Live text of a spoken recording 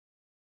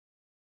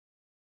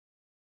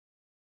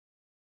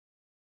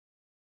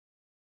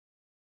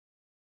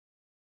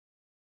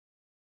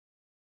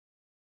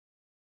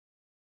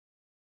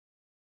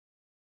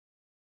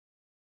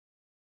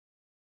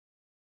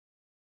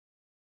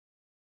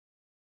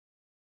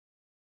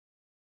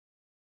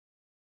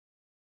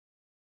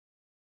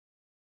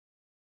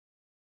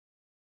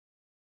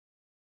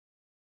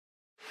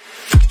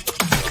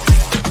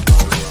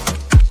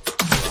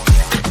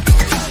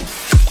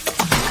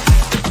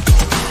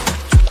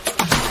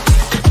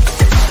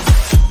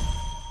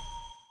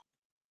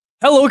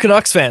Hello,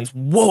 Canucks fans.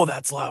 Whoa,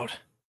 that's loud.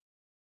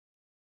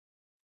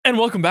 And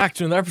welcome back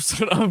to another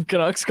episode of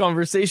Canucks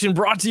Conversation,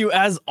 brought to you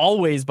as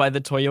always by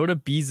the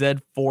Toyota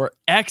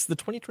BZ4X, the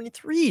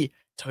 2023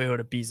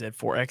 Toyota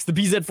BZ4X. The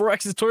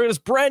BZ4X is Toyota's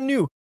brand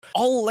new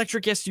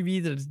all-electric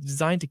SUV that is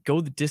designed to go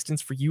the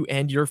distance for you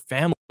and your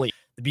family.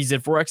 The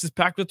BZ4X is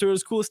packed with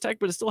Toyota's coolest tech,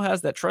 but it still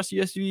has that trusty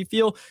SUV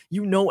feel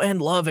you know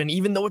and love. And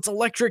even though it's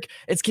electric,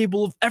 it's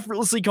capable of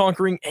effortlessly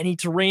conquering any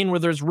terrain,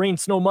 whether it's rain,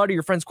 snow, mud, or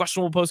your friends'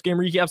 questionable post-game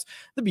recaps.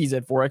 The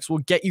BZ4X will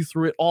get you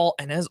through it all.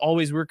 And as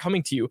always, we're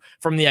coming to you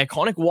from the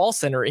iconic Wall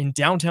Center in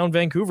downtown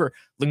Vancouver.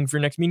 Looking for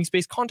your next meeting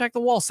space? Contact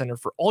the Wall Center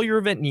for all your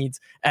event needs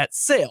at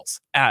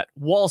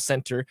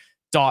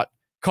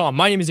sales@wallcenter.com.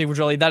 My name is Dave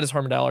Wajelli. That is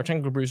Harman, our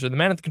technical producer. The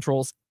man at the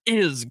controls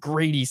is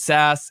Grady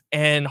Sass.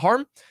 And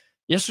Harm,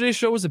 yesterday's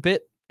show was a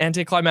bit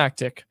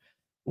anticlimactic.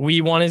 We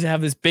wanted to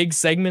have this big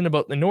segment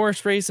about the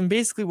Norris race, and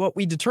basically what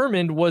we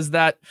determined was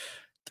that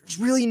there's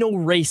really no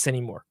race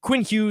anymore.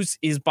 Quinn Hughes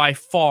is by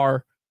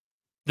far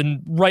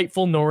the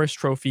rightful Norris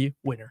Trophy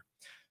winner.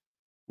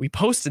 We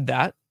posted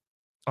that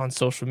on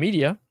social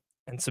media,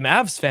 and some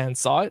Avs fans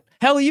saw it.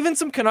 Hell, even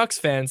some Canucks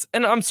fans,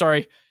 and I'm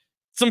sorry,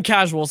 some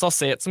casuals, I'll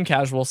say it, some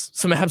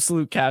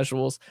absolute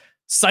casuals,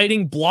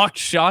 citing blocked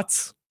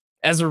shots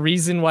as a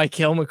reason why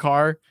Cale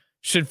Makar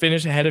should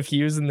finish ahead of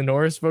Hughes in the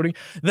Norris voting.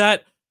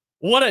 That,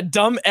 what a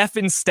dumb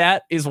effing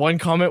stat is one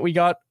comment we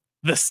got.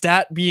 The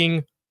stat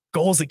being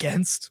goals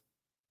against,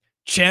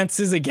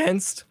 chances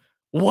against.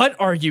 What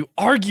are you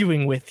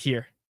arguing with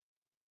here?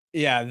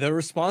 Yeah, the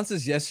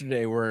responses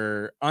yesterday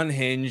were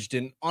unhinged.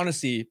 And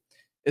honestly,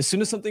 as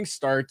soon as something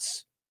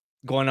starts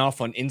going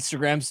off on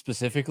Instagram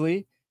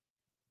specifically,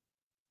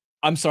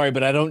 I'm sorry,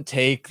 but I don't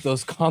take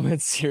those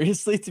comments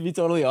seriously, to be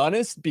totally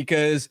honest,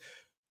 because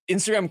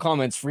Instagram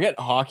comments, forget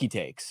hockey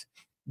takes,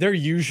 they're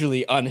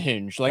usually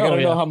unhinged. Like, I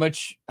don't know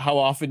how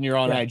often you're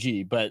on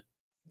IG, but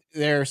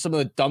they're some of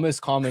the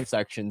dumbest comment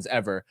sections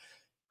ever.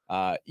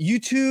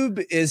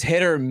 YouTube is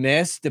hit or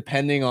miss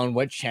depending on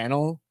what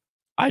channel.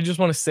 I just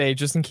want to say,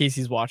 just in case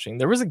he's watching,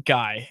 there was a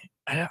guy,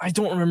 I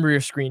don't remember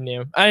your screen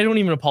name. I don't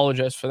even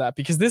apologize for that,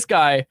 because this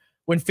guy,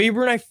 when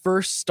Faber and I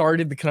first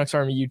started the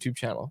CanucksArmy YouTube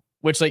channel,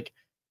 which like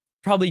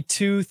probably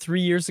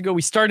 2-3 years ago,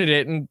 we started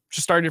it and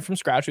just started it from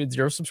scratch. We had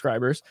 0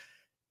 subscribers.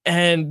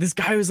 And this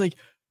guy was like,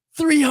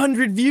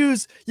 300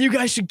 views. You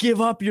guys should give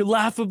up. You're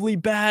laughably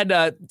bad.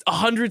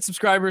 100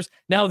 subscribers.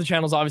 Now the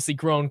channel's obviously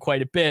grown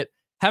quite a bit.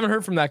 Haven't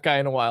heard from that guy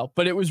in a while,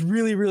 but it was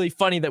really, really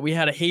funny that we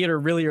had a hater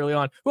really early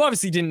on who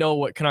obviously didn't know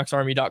what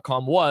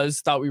CanucksArmy.com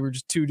was, thought we were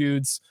just two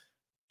dudes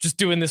just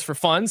doing this for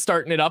fun,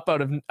 starting it up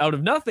out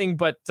of nothing.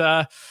 But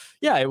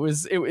yeah, it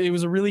was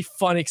a really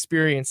fun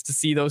experience to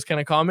see those kind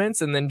of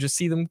comments and then just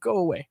see them go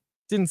away.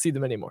 Didn't see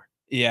them anymore.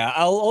 Yeah,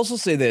 I'll also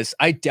say this.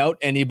 I doubt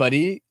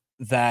anybody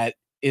that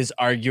is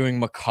arguing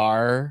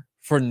Makar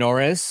for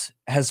Norris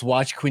has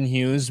watched Quinn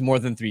Hughes more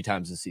than 3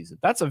 times this season.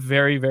 That's a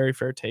very, very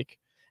fair take.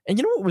 And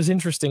you know what was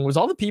interesting was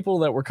all the people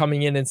that were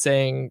coming in and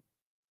saying,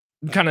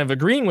 kind of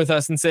agreeing with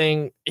us and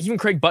saying, even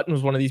Craig Button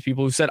was one of these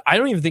people who said, I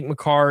don't even think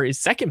Makar is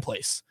second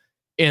place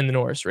in the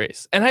Norris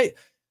race. And I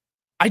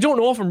don't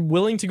know if I'm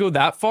willing to go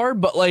that far,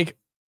 but like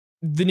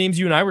the names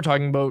you and I were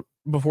talking about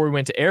before we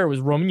went to air was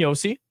Roman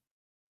Josi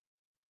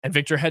and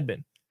Victor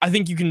Hedman. I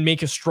think you can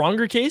make a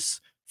stronger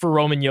case for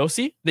Roman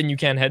Josi than you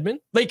can Hedman.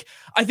 Like,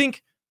 I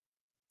think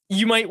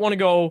you might want to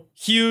go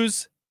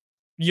Hughes,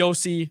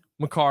 Josi,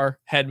 Makar,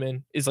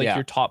 Hedman is like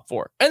your top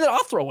 4. And then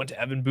I'll throw one to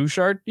Evan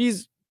Bouchard.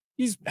 He's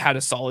had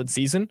a solid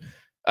season.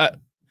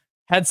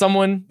 Had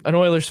someone, an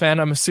Oilers fan,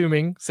 I'm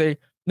assuming, say,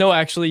 no,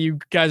 actually, you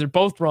guys are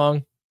both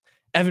wrong.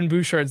 Evan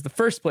Bouchard's the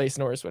first place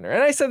Norris winner.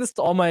 And I said this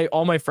to all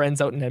my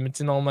friends out in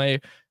Edmonton, all my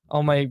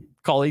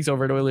colleagues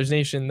over at Oilers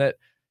Nation, that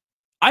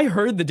I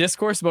heard the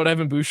discourse about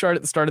Evan Bouchard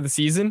at the start of the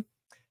season.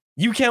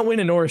 You can't win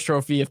a Norris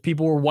Trophy if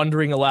people were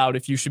wondering aloud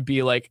if you should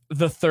be like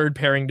the third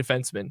pairing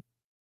defenseman.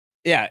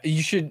 Yeah,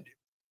 you should.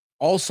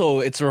 Also,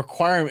 it's a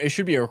requirement. It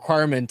should be a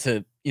requirement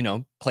to,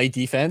 play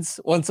defense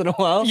once in a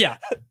while. Yeah.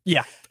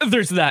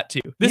 There's that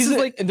too. This is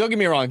like, and don't get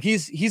me wrong,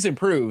 he's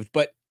improved,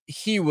 but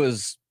he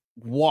was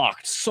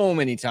walked so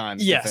many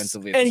times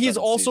defensively. And he's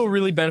also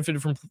really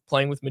benefited from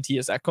playing with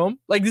Matthias Ekholm.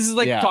 Like, this is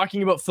like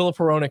talking about Filip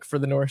Hronek for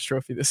the Norris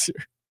Trophy this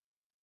year.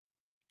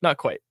 Not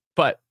quite,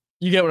 but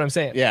you get what I'm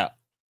saying. Yeah.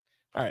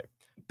 All right.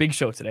 Big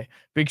show today.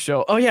 Big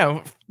show. Oh,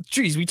 yeah.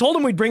 Geez, we told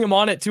him we'd bring him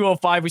on at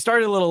 2:05. We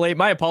started a little late.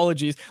 My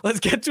apologies. Let's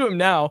get to him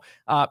now.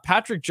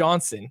 Patrick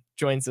Johnston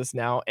joins us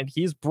now, and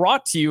he's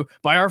brought to you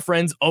by our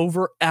friends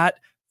over at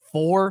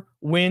 4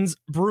 Winds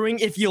Brewing.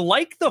 If you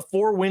like the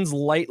 4 Winds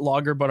Light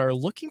Lager but are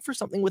looking for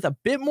something with a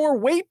bit more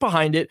weight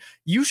behind it,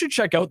 you should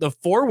check out the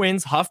 4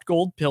 Winds Huft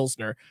Gold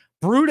Pilsner.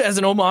 Brewed as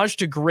an homage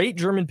to great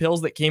German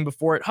pils that came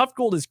before it, Huft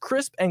Gold is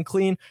crisp and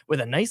clean with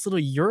a nice little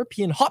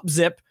European hop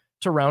zip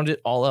to round it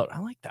all out. I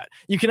like that.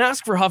 You can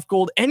ask for Huft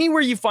Gold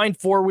anywhere you find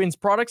 4 Winds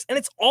products, and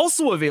it's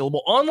also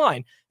available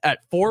online at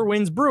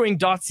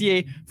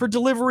 4windsbrewing.ca for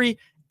delivery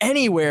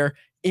anywhere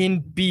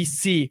in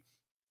BC.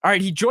 All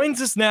right, he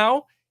joins us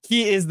now.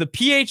 He is the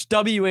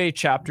PHWA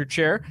chapter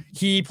chair.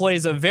 He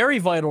plays a very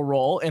vital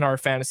role in our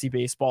fantasy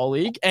baseball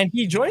league, and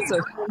he joins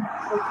us.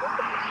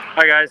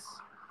 Hi, guys.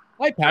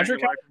 Hi,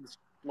 Patrick.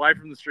 Live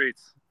from the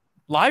streets.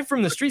 Live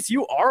from the streets.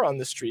 You are on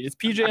the street. It's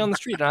PJ on the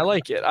street, and I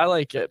like it.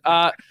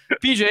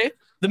 PJ,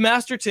 the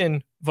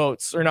Masterton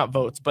votes, or not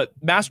votes, but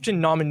Masterton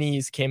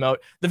nominees came out.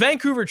 The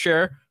Vancouver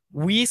chair,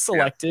 we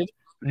selected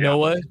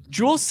Noah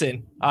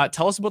Juleson.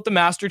 Tell us about the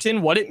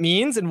Masterton, what it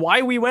means, and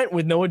why we went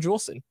with Noah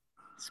Juleson.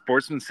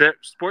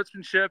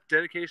 Sportsmanship,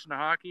 dedication to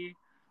hockey,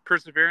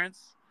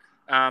 perseverance.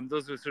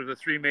 Those are sort of the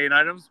three main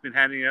items. Been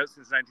handing out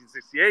since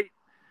 1968.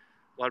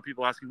 A lot of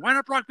people asking, why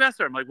not Brock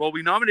Besser? I'm like, well,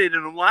 we nominated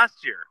him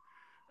last year.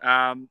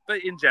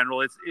 But in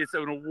general, it's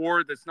an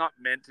award that's not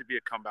meant to be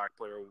a comeback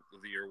player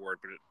of the year award,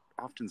 but it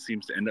often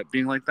seems to end up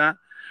being like that.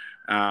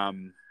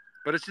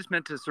 But it's just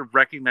meant to sort of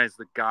recognize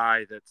the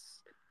guy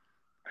that's,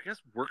 I guess,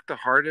 worked the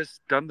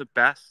hardest, done the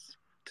best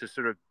to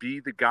sort of be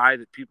the guy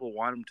that people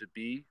want him to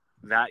be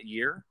that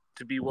year,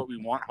 to be what we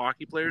want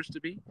hockey players to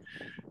be.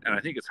 And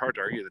I think it's hard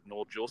to argue that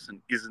Noah Juleson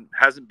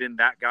hasn't been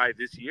that guy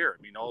this year.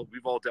 I mean,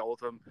 we've all dealt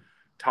with him.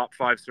 Top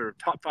five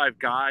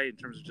guy in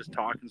terms of just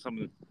talking,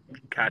 some of the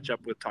catch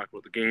up with, talk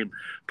about the game,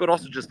 but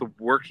also just the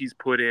work he's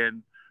put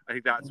in. I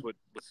think that's what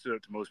stood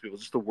out to most people,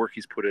 just the work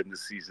he's put in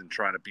this season,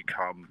 trying to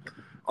become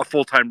a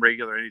full-time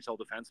regular NHL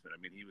defenseman. I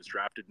mean, he was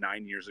drafted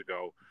 9 years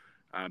ago,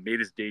 made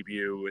his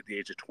debut at the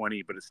age of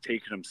 20, but it's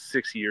taken him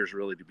 6 years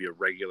really to be a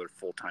regular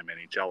full-time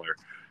NHLer.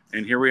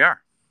 And here we are.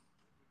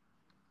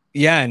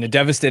 Yeah, and a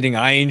devastating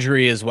eye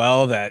injury as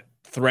well that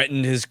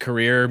threatened his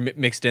career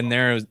mixed in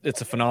there.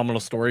 It's a phenomenal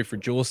story for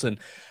Juleson.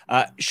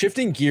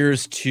 Shifting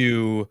gears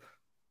to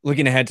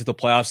looking ahead to the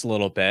playoffs a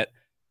little bit,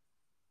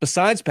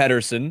 besides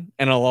Pettersson,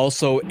 and I'll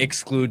also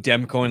exclude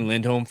Demko and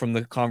Lindholm from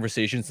the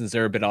conversation since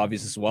they're a bit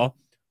obvious as well,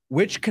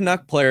 which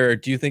Canuck player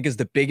do you think is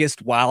the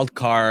biggest wild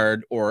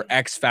card or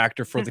X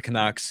factor for the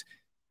Canucks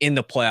in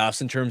the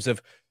playoffs in terms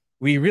of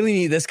we really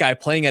need this guy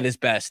playing at his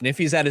best? And if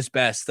he's at his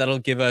best, that'll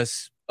give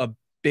us a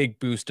big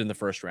boost in the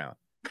first round.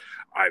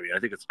 I mean, I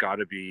think it's got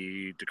to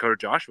be Dakota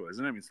Joshua,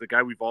 isn't it? I mean, it's the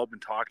guy we've all been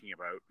talking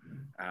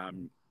about.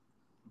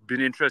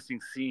 Been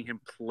interesting seeing him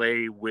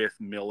play with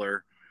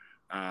Miller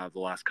the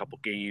last couple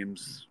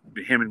games,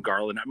 him and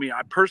Garland. I mean,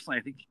 I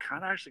think he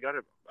kind of actually got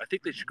to. I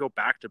think they should go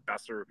back to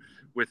Besser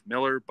with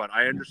Miller, but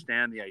I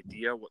understand the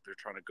idea, what they're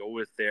trying to go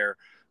with there.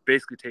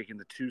 Basically taking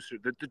the two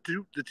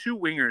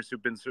wingers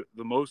who've been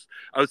the most,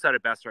 outside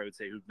of Besser, I would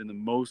say, who've been the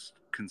most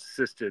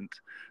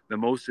consistent, the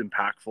most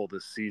impactful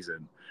this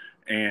season,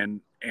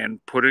 and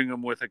putting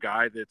them with a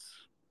guy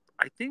that's,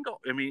 I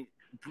mean,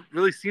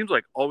 really seems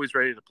like always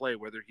ready to play,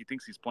 whether he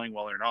thinks he's playing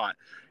well or not.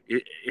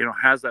 It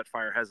has that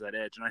fire, has that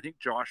edge, and I think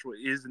Joshua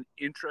is an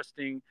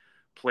interesting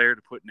player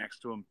to put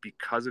next to him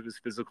because of his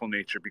physical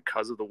nature,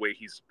 because of the way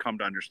he's come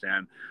to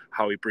understand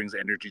how he brings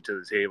energy to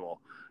the table.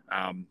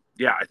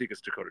 I think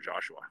it's Dakota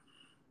Joshua.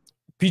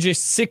 PJ,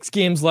 6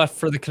 games left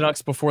for the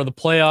Canucks before the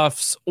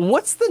playoffs.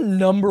 What's the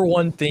number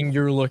one thing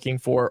you're looking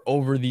for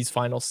over these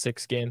final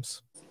 6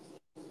 games?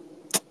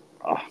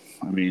 I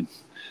mean,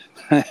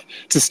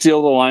 to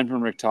steal the line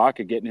from Rick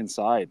Tocchet, getting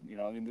inside.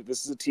 I mean,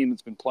 this is a team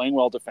that's been playing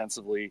well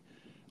defensively.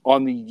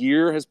 On the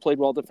year, has played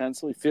well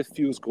defensively. 5th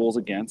fewest goals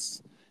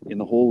against in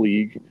the whole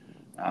league.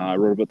 I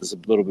wrote about this a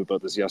little bit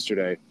about this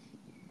yesterday.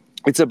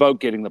 It's about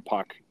getting the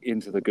puck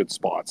into the good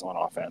spots on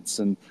offense,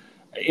 and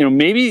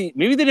maybe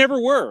they never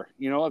were.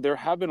 There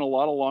have been a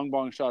lot of long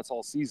bong shots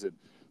all season,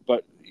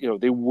 but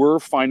they were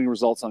finding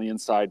results on the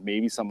inside.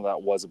 Maybe some of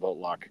that was about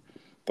luck.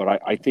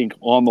 But I think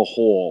on the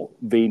whole,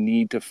 they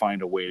need to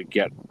find a way to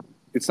get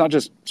 – it's not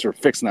just sort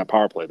of fixing that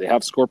power play. They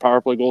have scored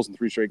power play goals in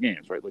 3 straight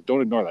games, right? Like,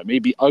 don't ignore that. It may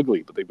be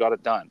ugly, but they've got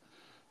it done.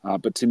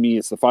 But to me,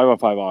 it's the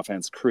 5-on-5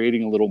 offense,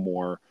 creating a little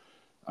more.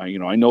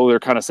 I know they're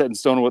kind of set in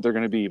stone on what they're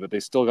going to be, but they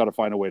still got to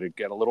find a way to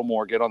get a little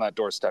more, get on that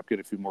doorstep, get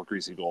a few more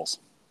greasy goals.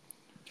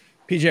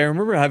 PJ, I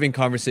remember having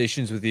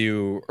conversations with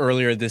you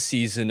earlier this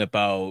season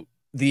about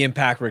the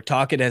impact Rick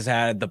Tocchet has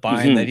had, the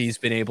buy-in that he's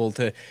been able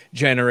to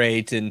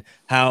generate, and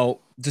how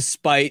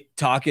despite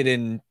Tocchet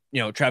and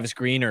Travis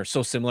Green are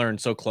so similar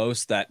and so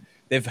close that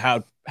they've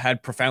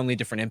had profoundly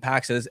different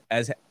impacts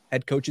as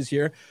head coaches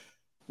here.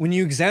 When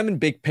you examine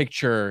big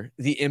picture,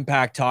 the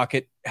impact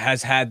Tocchet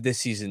has had this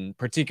season,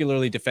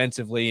 particularly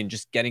defensively and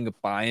just getting a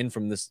buy-in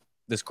from this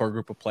core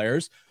group of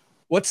players,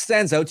 what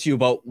stands out to you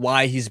about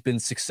why he's been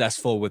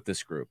successful with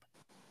this group?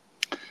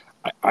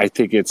 I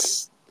think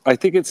it's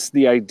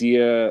the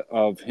idea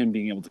of him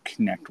being able to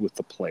connect with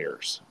the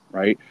players,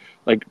 right?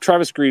 Like,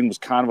 Travis Green was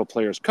kind of a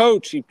player's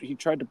coach. He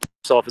tried to put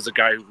himself as a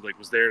guy who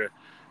was there to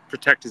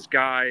protect his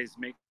guys,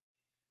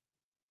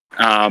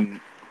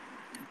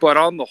 but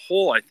on the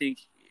whole, I think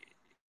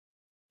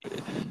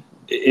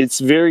it's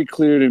very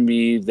clear to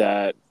me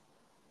that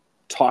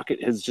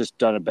Tocchet has just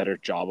done a better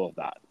job of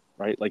that,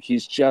 right? Like,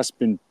 he's just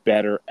been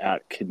better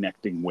at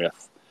connecting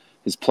with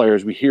his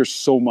players. We hear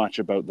so much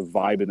about the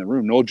vibe in the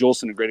room. Noah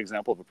Juleson, a great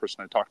example of a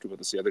person I talked to about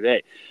this the other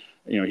day.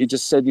 He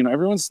just said,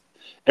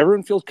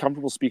 everyone feels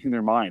comfortable speaking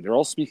their mind. They're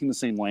all speaking the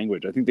same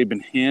language. I think they've been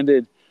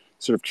handed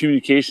sort of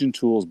communication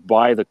tools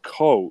by the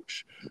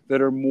coach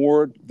that are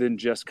more than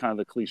just kind of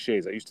the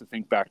cliches. I used to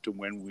think back to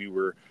when we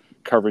were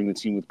covering the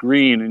team with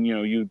Green, and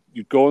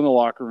you'd go in the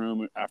locker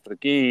room after the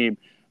game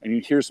and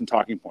you'd hear some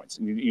talking points,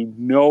 and you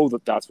know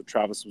that's what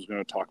Travis was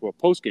going to talk about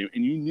post game,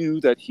 and you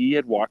knew that he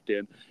had walked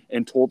in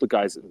and told the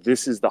guys,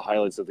 this is the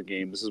highlights of the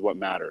game, this is what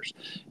matters.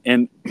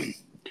 And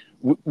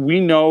we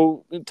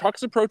know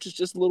Tuck's approach is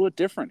just a little bit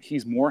different.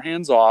 He's more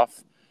hands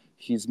off.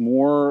 He's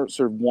more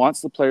sort of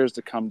wants the players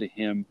to come to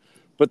him,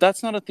 but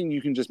that's not a thing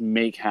you can just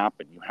make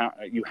happen.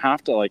 You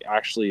have to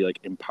actually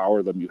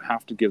empower them. You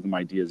have to give them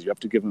ideas. You have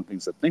to give them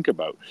things to think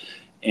about.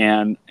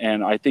 And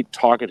I think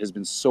Tocchet has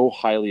been so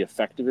highly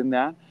effective in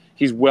that.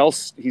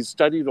 He's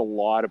studied a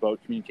lot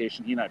about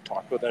communication. He and I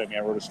talked about that. I mean,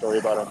 I wrote a story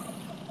about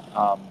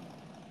him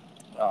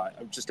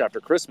just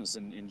after Christmas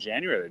in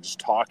January, just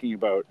talking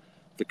about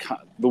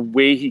the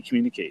way he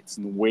communicates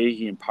and the way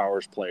he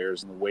empowers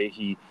players and the way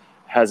he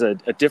has a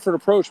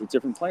different approach with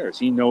different players.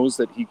 He knows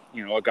that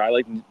a guy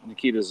like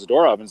Nikita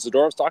Zadorov, and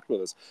Zadorov's talked about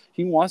this,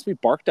 he wants to be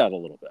barked at a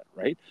little bit,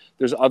 right?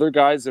 There's other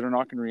guys that are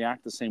not going to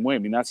react the same way. I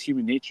mean, that's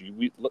human nature.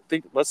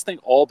 Let's think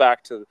all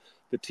back to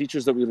the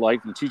teachers that we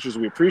liked and the teachers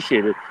we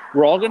appreciated.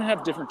 We're all going to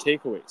have different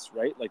takeaways,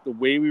 right? Like the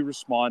way we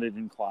responded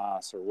in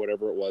class or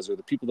whatever it was, or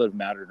the people that have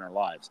mattered in our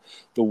lives.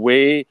 The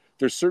way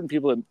there's certain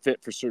people that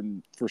fit for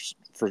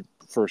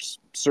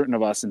certain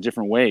of us in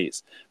different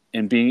ways.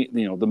 And being,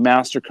 the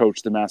master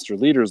coach, the master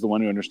leader is the one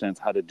who understands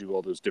how to do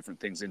all those different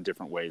things in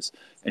different ways.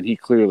 And he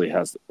clearly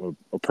has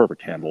a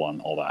perfect handle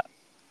on all that.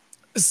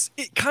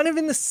 Kind of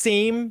in the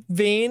same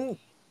vein,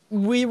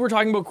 we were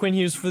talking about Quinn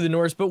Hughes for the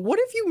Norse, but what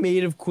have you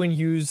made of Quinn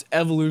Hughes'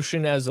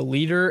 evolution as a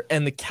leader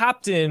and the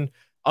captain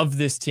of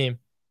this team?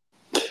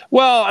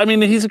 Well, I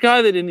mean, he's a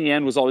guy that in the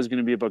end was always going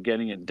to be about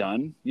getting it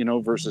done,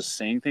 versus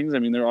saying things. I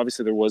mean, there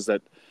was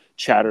that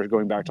chatter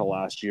going back to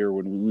last year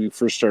when we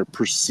first started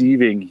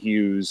perceiving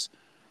Hughes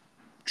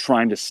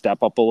trying to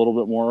step up a little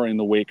bit more in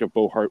the wake of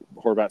Bo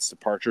Horvat's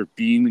departure,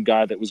 being the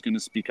guy that was going to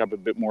speak up a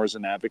bit more as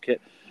an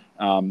advocate.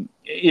 And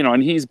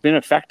he's been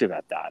effective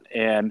at that.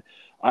 And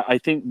I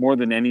think more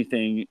than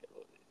anything,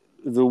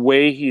 the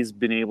way he's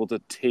been able to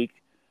take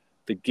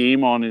the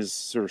game on his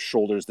sort of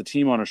shoulders, the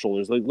team on his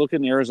shoulders. Like, look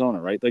in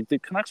Arizona, right? Like, the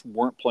Canucks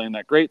weren't playing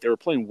that great. They were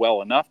playing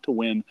well enough to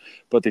win,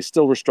 but they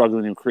still were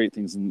struggling to create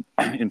things in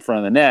front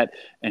of the net.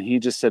 And he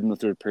just said in the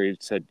third period,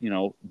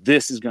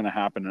 this is going to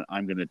happen and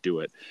I'm going to do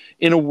it.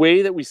 In a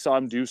way that we saw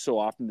him do so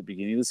often at the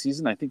beginning of the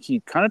season, I think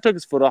he kind of took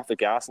his foot off the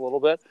gas a little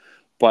bit,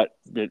 but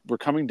we're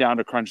coming down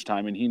to crunch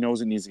time and he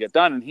knows it needs to get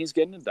done and he's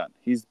getting it done.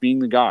 He's being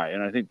the guy.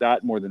 And I think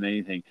that more than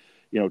anything,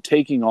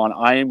 taking on,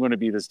 I am going to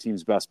be this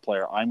team's best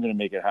player. I'm going to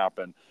make it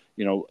happen.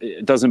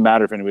 It doesn't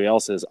matter if anybody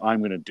else is, I'm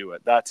going to do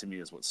it. That to me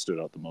is what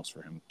stood out the most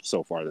for him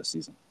so far this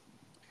season.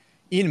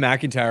 Ian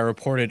McIntyre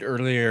reported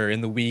earlier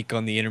in the week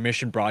on the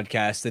intermission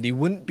broadcast that he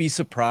wouldn't be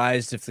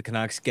surprised if the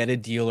Canucks get a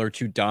deal or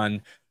two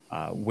done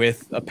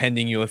with a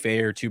pending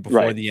UFA or two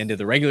before the end of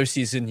the regular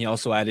season. He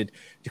also added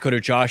Dakota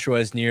Joshua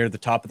is near the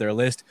top of their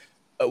list.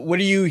 What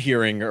are you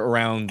hearing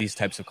around these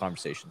types of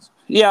conversations?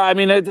 Yeah, I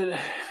mean, the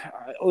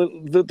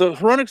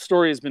Hronek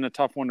story has been a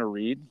tough one to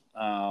read.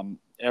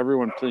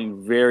 Everyone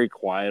being very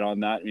quiet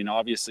on that. I mean,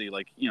 obviously,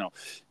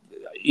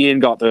 Ian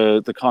got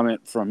the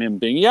comment from him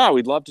being, yeah,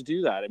 we'd love to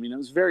do that. I mean, it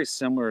was very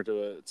similar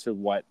to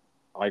what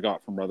I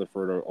got from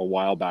Rutherford a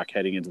while back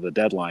heading into the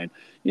deadline.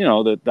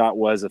 That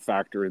was a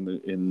factor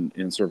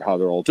in sort of how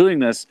they're all doing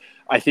this.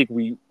 I think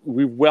we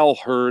well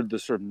heard the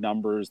sort of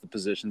numbers, the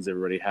positions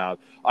everybody have.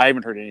 I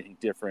haven't heard anything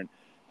different.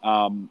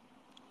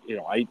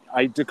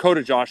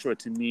 Dakota Joshua,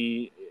 to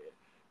me,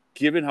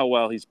 given how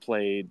well he's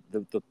played,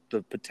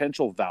 the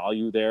potential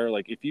value there,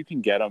 like if you can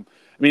get him,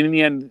 I mean, in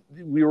the end,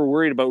 we were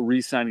worried about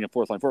re-signing a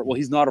fourth line forward. Well,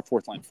 he's not a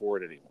fourth line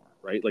forward anymore,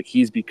 right? Like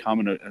he's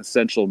becoming an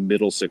essential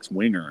middle six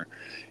winger.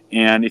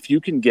 And if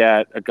you can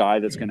get a guy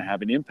that's going to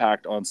have an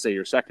impact on, say,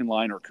 your second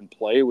line or can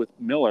play with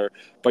Miller,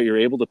 but you're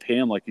able to pay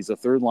him like he's a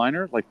third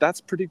liner, like that's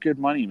pretty good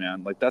money,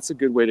 man. Like that's a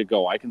good way to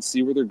go. I can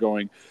see where they're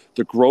going.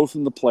 The growth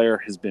in the player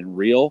has been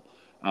real.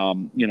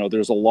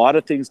 There's a lot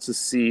of things to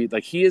see.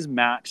 Like he has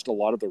matched a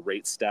lot of the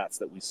rate stats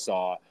that we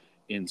saw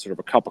in sort of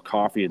a cup of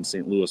coffee in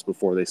St. Louis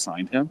before they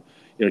signed him.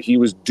 He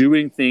was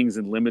doing things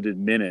in limited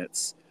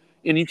minutes,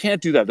 and you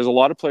can't do that. There's a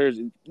lot of players,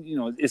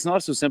 it's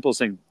not so simple as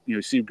saying,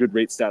 you see good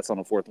rate stats on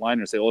a fourth line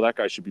and say, oh, that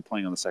guy should be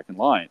playing on the second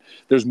line.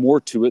 There's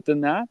more to it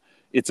than that.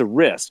 It's a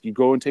risk. You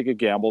go and take a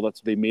gamble.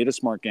 They made a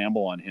smart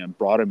gamble on him,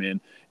 brought him in,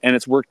 and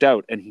it's worked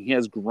out. And he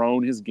has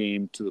grown his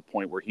game to the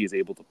point where he is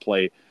able to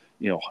play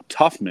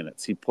tough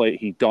minutes. He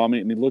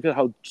dominated. I mean, look at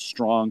how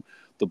strong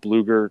the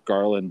Bluger,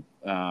 Garland,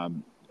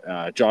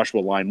 Joshua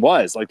line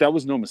was. Like that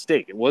was no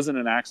mistake. It wasn't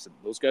an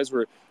accident. Those guys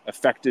were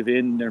effective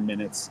in their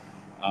minutes.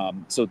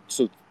 So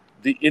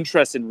the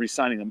interest in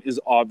re-signing them is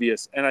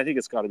obvious, and I think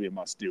it's got to be a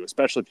must-do,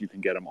 especially if you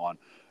can get them on,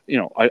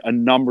 a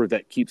number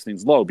that keeps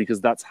things low, because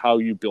that's how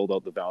you build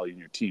out the value in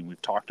your team.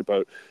 We've talked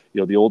about,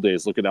 the old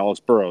days. Look at Alex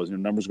Burrows.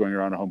 Numbers going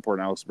around how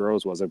important Alex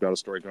Burrows was. I've got a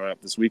story going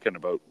up this weekend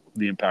about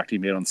the impact he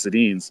made on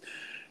Sedin's.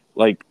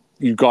 Like,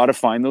 you got to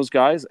find those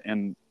guys,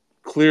 and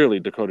clearly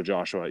Dakota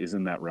Joshua is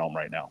in that realm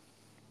right now.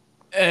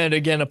 And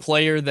again, a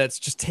player that's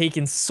just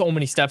taken so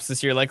many steps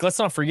this year. Like, let's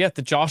not forget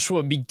that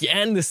Joshua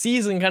began the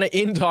season kind of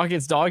in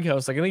Tockett's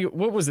doghouse. Like, I think,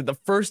 what was it, the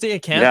first day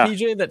of camp,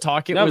 PJ, that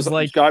Tockett was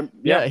like, he's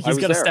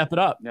got to step it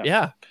up.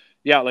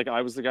 Yeah, like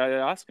I was the guy that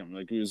asked him.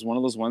 Like, he was one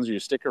of those ones where you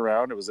stick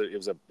around. It was I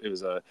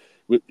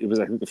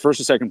think the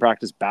first or second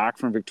practice back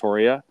from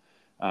Victoria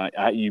at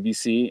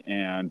UBC,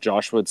 and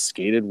Joshua had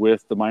skated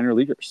with the minor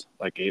leaguers.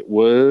 Like, it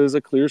was a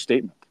clear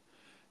statement.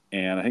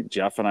 And I think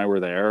Jeff and I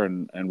were there,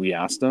 and we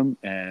asked him,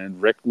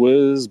 and Rick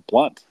was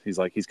blunt. He's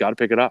like, he's got to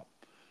pick it up.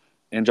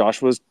 And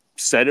Joshua's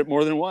said it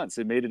more than once.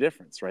 It made a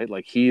difference, right?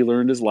 Like, he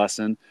learned his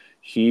lesson.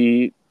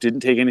 He didn't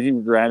take anything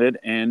for granted.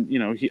 And,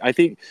 I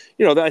think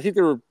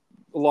there were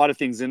a lot of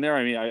things in there.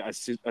 I mean, I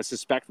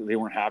suspect that they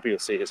weren't happy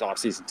with, say, his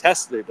off-season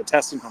test. The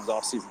testing comes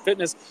off-season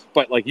fitness.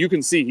 But, like, you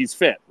can see he's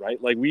fit, right?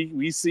 Like,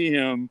 we see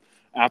him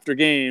after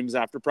games,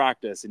 after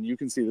practice, and you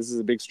can see this is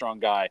a big, strong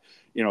guy,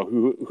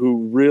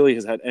 who really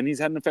has had, and he's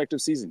had an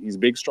effective season. He's a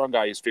big, strong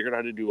guy. He's figured out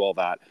how to do all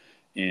that,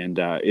 and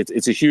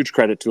it's a huge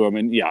credit to him.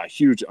 And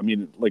huge. I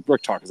mean, like,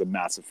 Rick Talk is a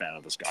massive fan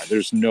of this guy.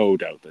 There's no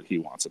doubt that he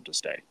wants him to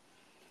stay.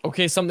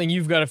 Okay, something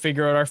you've got to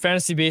figure out. Our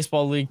fantasy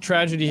baseball league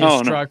tragedy has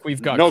struck.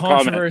 We've got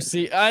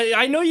controversy.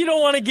 I know you don't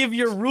want to give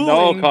your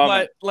ruling,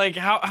 but like,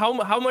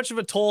 how much of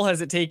a toll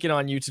has it taken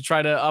on you to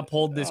try to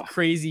uphold this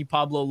crazy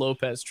Pablo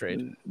Lopez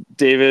trade?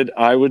 David,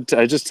 I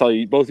just tell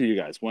you, both of you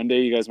guys, one day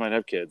you guys might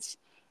have kids,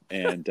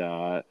 and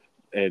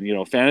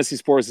fantasy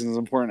sports is an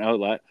important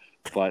outlet,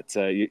 but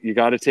you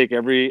got to take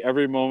every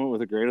moment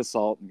with a grain of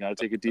salt, and got to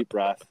take a deep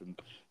breath. And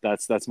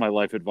that's my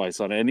life advice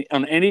on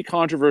any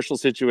controversial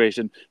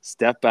situation.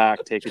 Step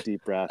back, take a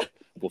deep breath.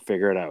 We'll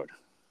figure it out.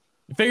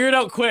 Figure it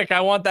out quick. I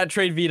want that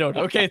trade vetoed.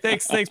 Okay,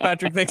 thanks,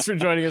 Patrick. Thanks for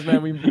joining us,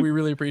 man. We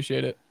really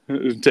appreciate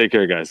it. Take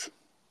care, guys.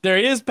 There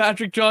he is,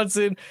 Patrick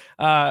Johnston.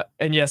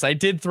 And yes, I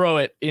did throw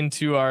it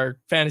into our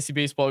fantasy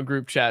baseball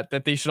group chat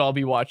that they should all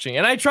be watching.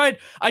 And I tried.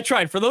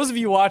 For those of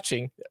you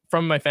watching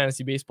from my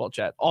fantasy baseball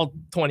chat, all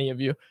 20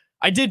 of you,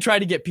 I did try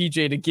to get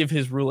PJ to give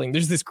his ruling.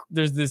 There's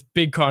this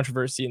big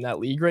controversy in that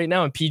league right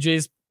now, and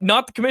PJ's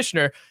not the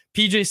commissioner.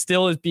 PJ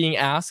still is being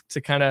asked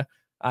to kind of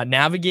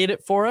navigate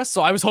it for us.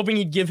 So I was hoping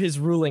he'd give his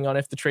ruling on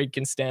if the trade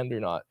can stand or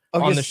not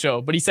on the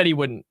show, but he said he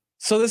wouldn't.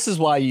 So this is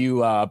why you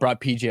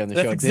brought PJ on the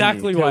show. That's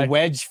exactly why. To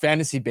wedge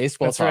fantasy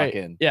baseball talk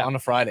in on a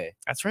Friday.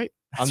 That's right.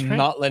 I'm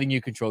not letting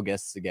you control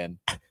guests again.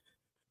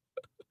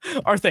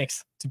 Our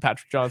thanks to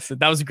Patrick Johnston.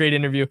 That was a great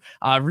interview.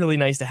 Really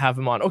nice to have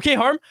him on. Okay,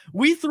 Harm,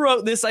 we threw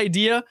out this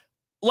idea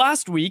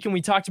last week, and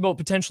we talked about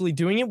potentially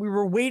doing it. We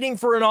were waiting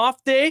for an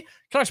off day.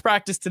 Canucks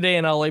practice today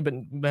in LA, but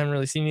haven't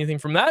really seen anything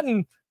from that,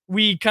 and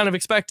we kind of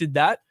expected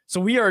that.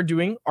 So we are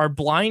doing our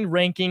blind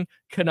ranking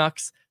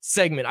Canucks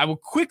segment. I will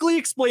quickly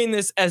explain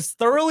this as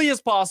thoroughly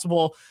as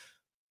possible.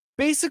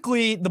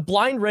 Basically, the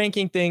blind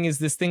ranking thing is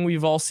this thing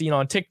we've all seen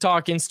on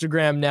TikTok,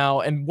 Instagram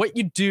now, and what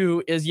you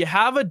do is you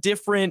have a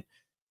different,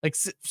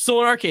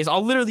 so in our case,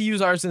 I'll literally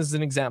use ours as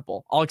an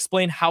example. I'll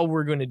explain how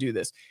we're going to do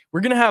this.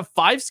 We're going to have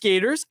 5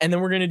 skaters, and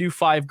then we're going to do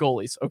 5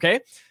 goalies, okay?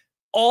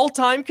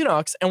 All-time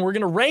Canucks, and we're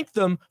going to rank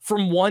them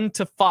from 1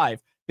 to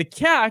 5. The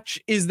catch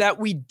is that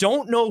we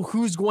don't know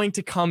who's going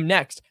to come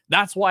next.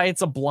 That's why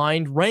it's a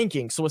blind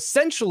ranking. So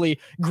essentially,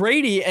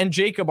 Grady and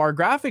Jacob, our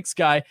graphics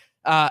guy,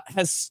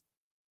 has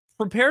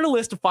prepared a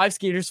list of 5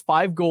 skaters,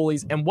 5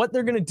 goalies, and what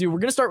they're going to do, we're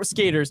going to start with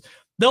skaters.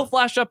 They'll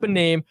flash up a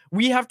name.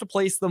 We have to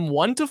place them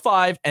 1 to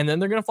 5, and then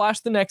they're going to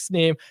flash the next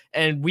name,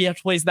 and we have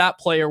to place that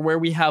player where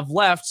we have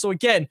left. So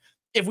again,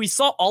 if we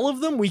saw all of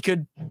them, we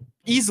could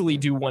easily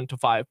do 1 to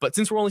 5. But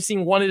since we're only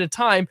seeing 1 at a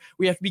time,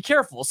 we have to be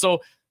careful.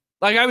 So,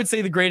 like, I would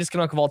say the greatest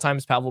Canuck of all time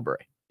is Pavel Bure.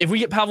 If we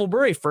get Pavel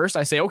Bure first,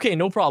 I say, okay,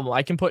 no problem.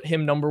 I can put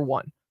him number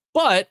 1.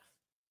 But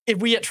if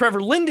we get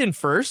Trevor Linden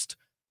first,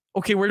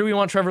 okay, where do we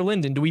want Trevor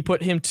Linden? Do we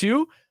put him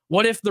 2?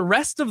 What if the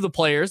rest of the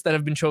players that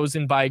have been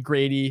chosen by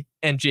Grady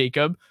and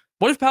Jacob,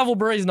 what if Pavel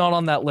Bure is not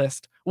on that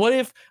list? What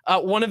if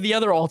one of the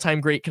other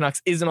all-time great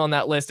Canucks isn't on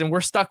that list, and we're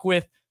stuck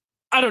with,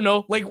 I don't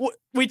know, like,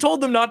 we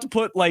told them not to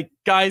put like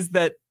guys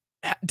that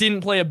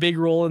didn't play a big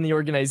role in the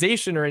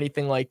organization or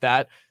anything like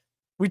that.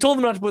 We told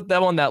them not to put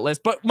them on that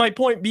list. But my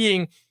point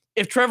being,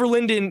 if Trevor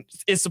Linden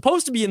is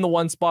supposed to be in the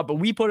 1 spot, but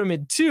we put him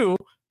in 2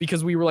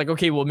 because we were like,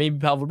 okay, well, maybe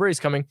Pavel Bure is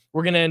coming,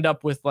 we're going to end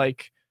up with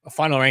like a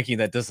final ranking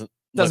that doesn't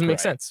make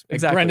sense. Like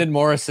exactly. Brendan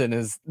Morrison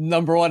is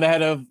number 1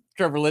 ahead of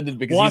Trevor Linden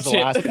because he's the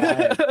last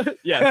guy.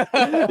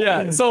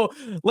 Yeah. So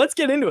let's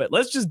get into it.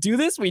 Let's just do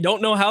this. We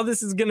don't know how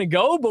this is going to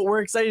go, but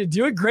we're excited to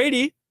do it.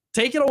 Grady,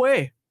 take it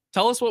away.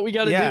 Tell us what we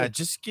got to do. Yeah,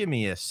 just give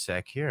me a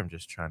sec here. I'm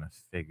just trying to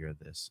figure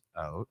this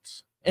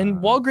out.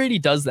 And while Grady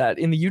does that,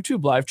 in the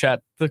YouTube live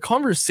chat, the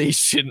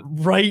conversation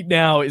right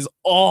now is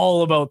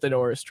all about the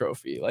Norris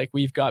Trophy. Like,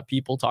 we've got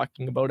people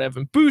talking about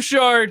Evan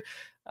Bouchard.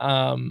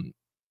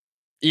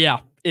 Yeah,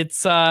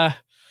 it's a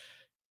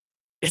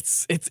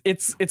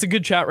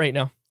good chat right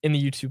now in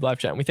the YouTube live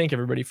chat. And we thank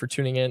everybody for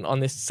tuning in on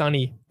this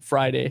sunny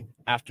Friday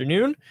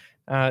afternoon.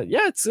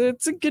 Yeah, it's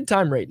a good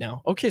time right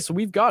now. Okay, so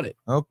we've got it.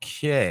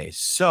 Okay,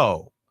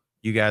 so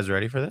You guys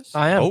ready for this?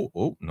 I am.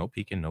 Oh, no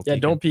peeking, no Yeah, peeking.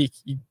 don't peek.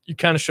 You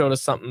kind of showed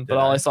us something, but Did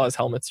all I? I saw is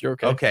helmets. You're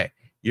okay. Okay.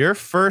 Your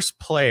first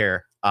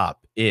player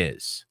up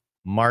is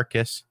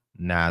Marcus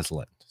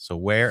Naslund. So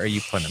where are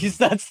you putting him? Jeez,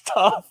 that's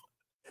tough.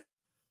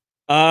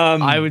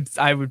 I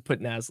would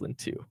put Naslund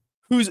too.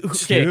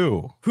 Okay?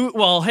 Two.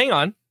 Well, hang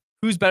on.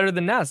 Who's better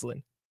than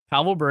Naslund?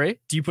 Pavel Bure?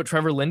 Do you put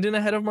Trevor Linden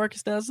ahead of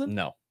Marcus Naslund?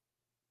 No.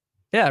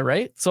 Yeah,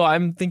 right. So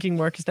I'm thinking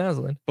Marcus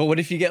Naslund. But what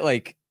if you get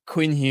like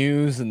Quinn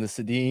Hughes and the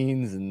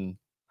Sedines and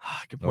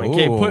Good point.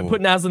 Okay,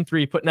 put Naslund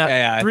 3. Put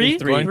I three.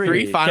 think Going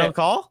three. Final Okay.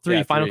 call? 3.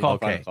 Yeah, Final three. call.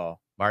 Okay. Final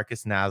call.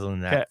 Marcus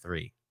Naslund Okay. at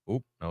 3.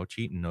 Oop, no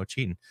cheating, no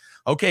cheating.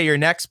 Okay, your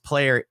next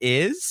player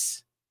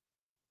is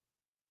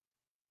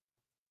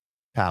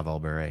Pavel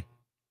Bure.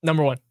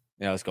 Number 1.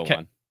 Yeah, let's go Okay.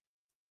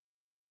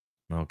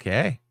 1.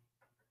 Okay.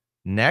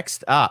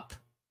 Next up,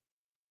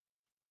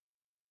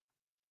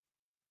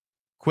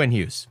 Quinn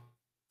Hughes.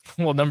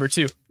 Well, number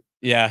 2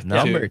 Yeah,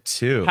 Number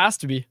 2. 2. has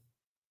to be.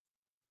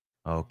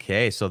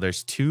 Okay, so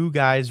there's 2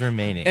 guys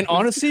remaining. And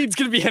honestly, It's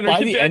gonna be Henry.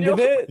 by the end of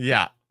it,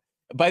 yeah.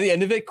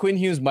 Quinn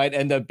Hughes might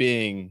end up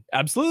being the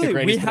absolutely,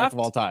 greatest we Canuck have of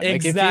all time.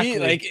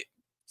 Exactly.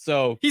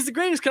 So he's the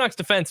greatest Canucks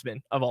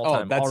defenseman of all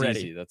time that's already.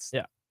 easy. That's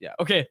Yeah.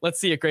 Okay, let's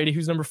see it, Grady.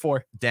 Who's number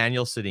 4?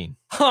 Daniel Sedin.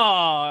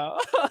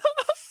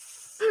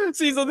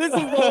 See, so this is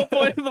the whole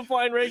point of the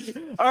fine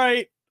ranking. All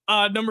right,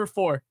 number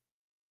 4.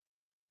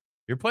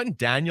 You're putting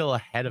Daniel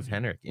ahead of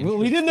Henrik. Well,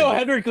 we didn't know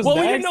Henrik was Well,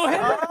 we next. didn't know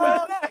Henrik.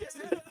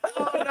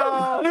 Oh,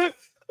 no.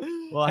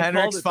 Well, I Henrik's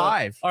called it, though.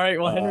 5. All right,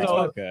 well, Henrik's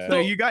 5. okay. So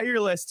you got your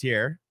list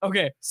here.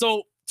 Okay,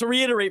 so to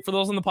reiterate for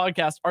those on the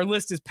podcast, our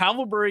list is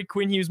Pavel Bure,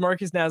 Quinn Hughes,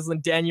 Marcus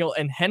Naslund, Daniel,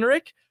 and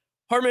Henrik.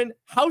 Harman,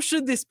 how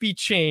should this be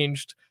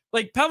changed?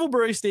 Like, Pavel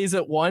Bure stays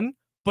at 1,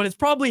 but it's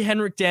probably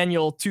Henrik,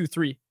 Daniel, 2,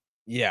 3.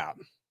 Yeah.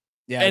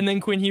 And then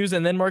Quinn Hughes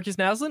and then Marcus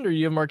Naslund, or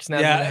you have Marcus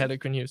Naslund ahead of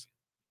Quinn Hughes?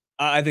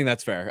 I think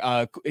that's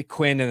fair.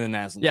 Quinn and then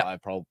Naslund. Yeah.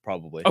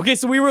 Probably. Okay,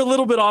 so we were a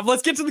little bit off.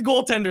 Let's get to the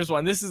goaltenders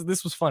one. This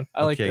was fun.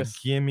 I like this.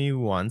 Give me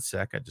 1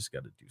 sec. I just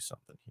got to do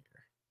something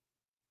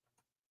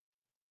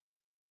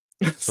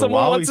here.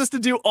 Someone wants us to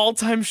do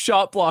all-time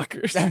shot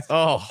blockers.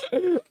 Oh,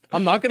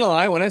 I'm not gonna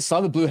lie. When I saw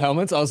the blue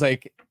helmets, I was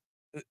like,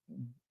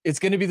 "It's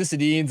gonna be the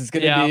Sedines. It's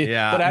gonna be."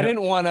 Yeah. But I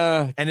didn't want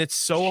to. and it's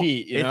so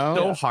Cheat, you it's know?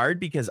 so hard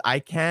because I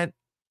can't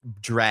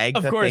drag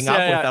Of the course, thing up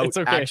yeah, without it's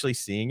okay. actually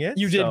seeing it.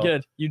 You did so,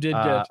 good. You did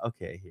good.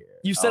 Okay, here.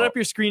 You set up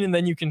your screen and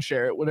then you can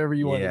share it, whatever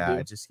you want to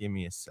do. Just give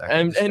me a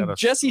second. And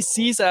Jesse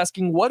C's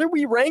asking, what are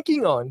we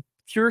ranking on?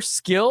 Pure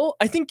skill?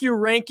 I think you're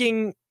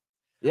ranking,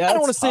 Yeah. I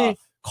don't want to say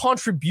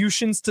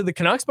contributions to the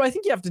Canucks, but I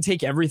think you have to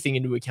take everything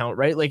into account,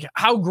 right? Like,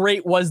 how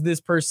great was this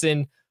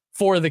person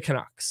for the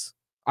Canucks?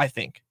 I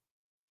think.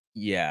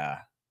 Yeah.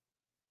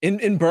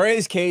 In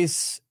Bure's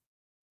case,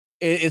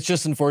 it's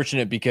just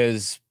unfortunate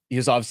because he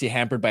was obviously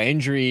hampered by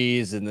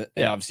injuries and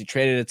obviously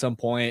traded at some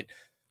point.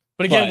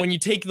 But again, when you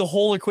take the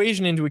whole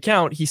equation into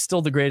account, he's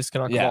still the greatest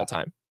Canuck of all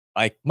time.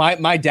 Like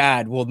my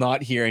dad will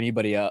not hear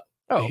anybody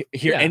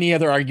hear any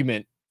other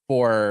argument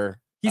for.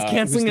 He's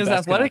canceling who's his the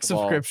best athletic Canuck of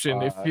all,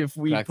 subscription if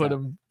we put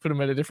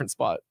him at a different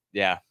spot.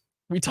 Yeah.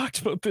 We talked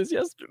about this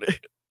yesterday.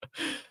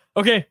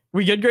 Okay,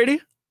 we good,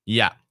 Grady?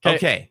 Yeah.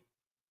 Okay.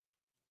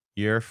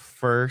 Your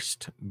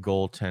first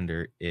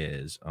goaltender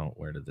is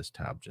where did this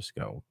tab just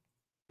go?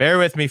 Bear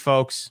with me,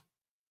 folks.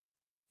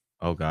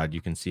 Oh God,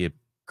 you can see it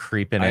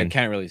creeping in. I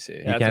can't really see.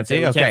 You can't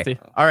see? Okay. Can't see.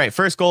 All right,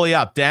 first goalie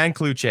up, Dan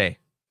Kluche.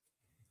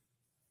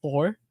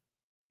 4.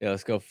 Yeah,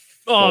 let's go.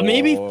 Oh,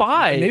 maybe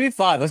 5. Maybe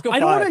 5. Let's go 5. I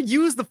don't want to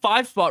use the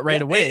 5 spot right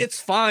away.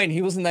 It's fine.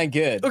 He wasn't that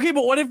good. Okay,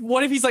 but what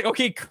if he's like,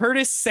 okay,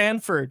 Curtis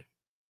Sanford?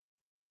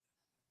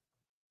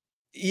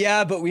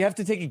 Yeah, but we have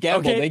to take a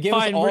gamble. Okay, They give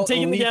fine. us all We're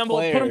taking the elite gamble.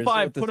 Put him players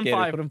 5. with this Put him kid.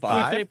 5. Put him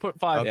 5. Okay, put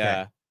 5. Okay.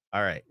 Yeah.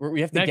 All right.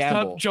 We have to Next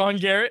gamble. up, John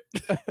Garrett.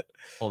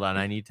 Hold on.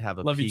 I need to have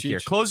a Love you, peek here.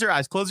 Cheech. Close your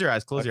eyes. Close your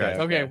eyes. Close your eyes.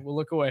 Okay, we'll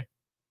look away.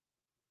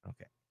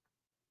 Okay.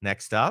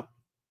 Next up,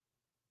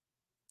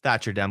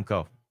 Thatcher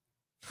Demko.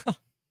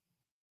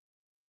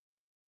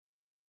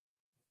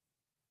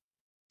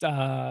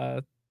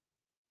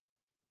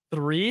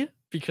 3,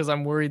 because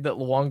I'm worried that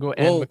Luongo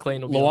and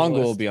McLean will be on the Luongo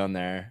list. will be on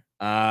there.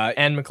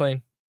 And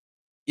McLean.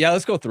 Yeah,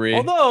 let's go 3.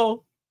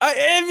 Although,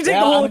 if you take the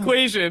whole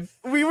equation,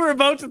 we were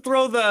about to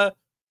throw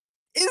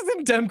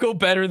isn't Demko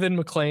better than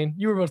McLean?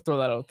 You were about to throw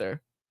that out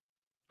there.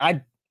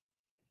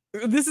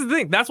 This is the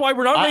thing. That's why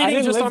we're not rating I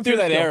didn't just live on through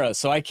pure that skill. era,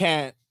 so I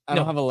can't. I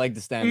don't have a leg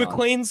to stand on.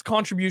 McLean's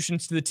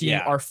contributions to the team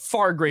are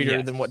far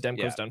greater than what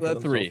Demko's done for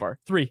them so far.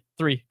 3,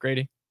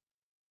 Grady.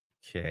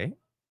 Okay.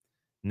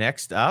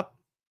 Next up,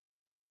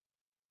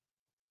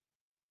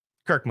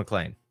 Kirk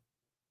McLean.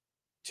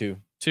 2.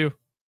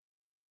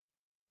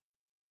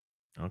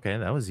 Okay,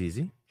 that was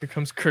easy. Here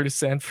comes Curtis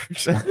Sanford.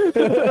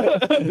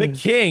 The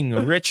King,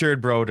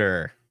 Richard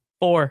Broder.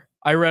 4.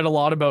 I read a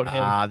lot about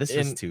him. This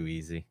is too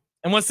easy.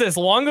 And what's this?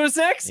 Luongo's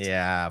next?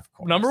 Yeah, of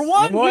course. Number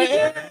 1.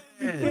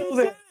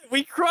 What?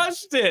 We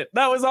crushed it.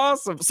 That was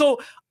awesome. So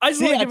I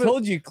See, I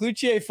told you,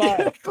 Cloutier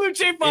 5.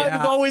 Cloutier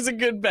 5 is always a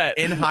good bet.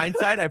 In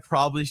hindsight, I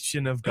probably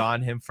shouldn't have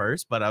gone him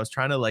first, but I was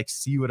trying to like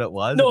see what it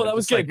was. No, and that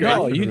was just, good. like,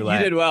 No, went you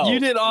roulette. did well. You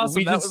did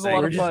awesome. That just, was a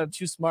lot we're of fun. just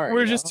too smart.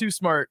 We're you just know? too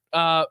smart.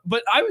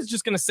 But I was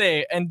just gonna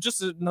say, and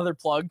just another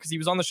plug, because he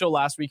was on the show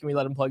last week and we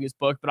let him plug his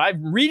book. But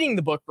I'm reading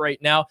the book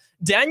right now.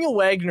 Daniel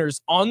Wagner's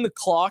On the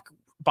Clock,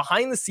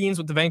 behind the scenes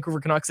with the Vancouver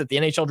Canucks at the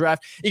NHL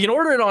draft. You can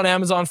order it on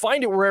Amazon,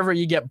 find it wherever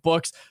you get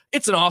books.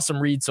 It's an awesome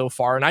read so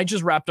far. And I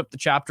just wrapped up the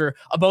chapter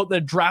about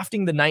the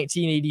drafting the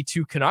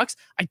 1982 Canucks.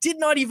 I did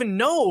not even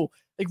know,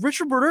 like,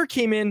 Richard Brodeur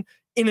came in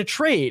a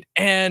trade,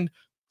 and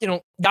you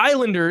know, the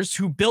Islanders,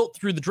 who built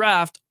through the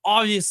draft,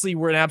 obviously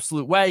were an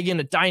absolute wagon,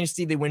 a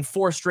dynasty. They win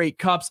 4 straight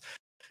cups.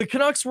 The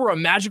Canucks were a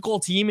magical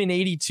team in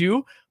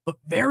 82, but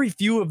very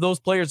few of those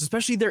players,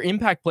 especially their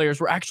impact players,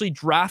 were actually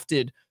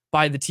drafted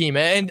by the team.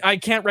 And I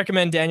can't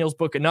recommend Daniel's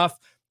book enough.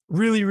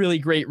 Really, really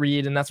great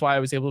read. And that's why I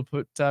was able to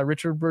put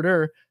Richard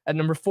Brodeur at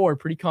number 4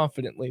 pretty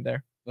confidently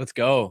there. Let's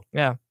go.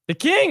 Yeah. The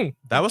King.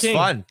 That was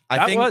fun.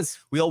 I think was.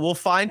 we'll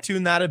fine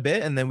tune that a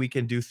bit, and then we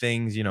can do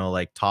things, you know,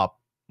 like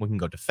we can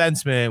go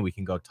defenseman, we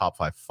can go top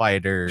 5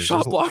 fighters,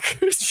 Shot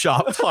blockers.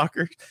 shot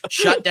blockers,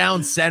 shut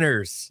down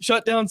centers.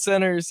 Shut down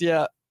centers.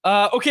 Yeah.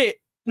 Okay.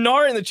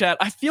 Nar in the chat.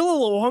 I feel a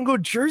Luongo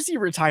jersey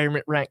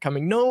retirement rant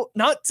coming. No,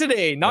 not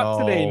today. Not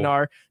today,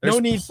 Nar. There's no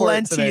need for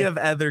it plenty today. of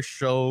other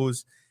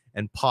shows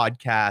and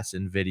podcasts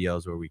and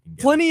videos where we can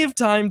get Plenty of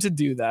time to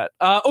do that.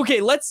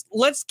 Okay, let's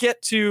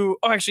get to.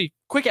 Oh, actually,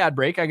 quick ad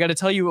break. I got to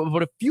tell you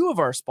about a few of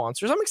our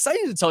sponsors. I'm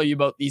excited to tell you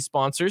about these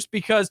sponsors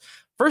because,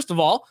 first of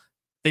all,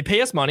 they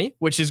pay us money,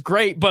 which is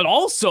great, but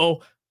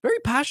also very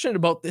passionate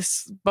about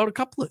a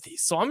couple of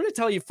these. So I'm going to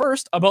tell you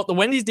first about the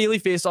Wendy's Daily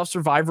Faceoff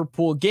Survivor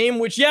Pool game,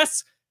 which,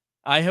 yes,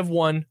 I have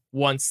won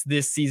once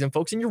this season,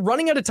 folks, and you're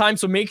running out of time,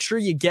 so make sure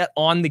you get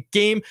on the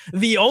game.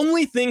 The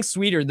only thing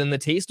sweeter than the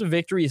taste of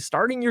victory is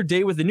starting your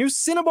day with a new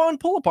Cinnabon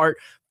pull-apart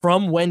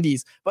from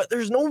Wendy's. But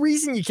there's no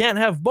reason you can't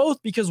have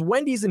both, because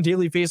Wendy's and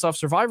Daily Faceoff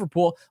Survivor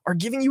Pool are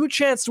giving you a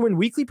chance to win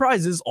weekly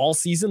prizes all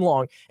season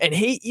long. And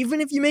hey, even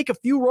if you make a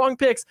few wrong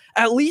picks,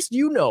 at least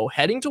you know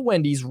heading to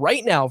Wendy's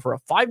right now for a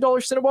 $5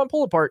 Cinnabon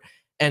pull-apart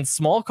and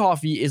small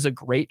coffee is a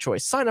great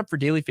choice. Sign up for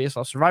Daily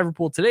Faceoff Survivor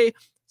Pool today,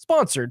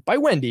 sponsored by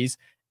Wendy's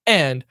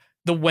and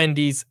the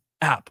Wendy's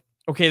app.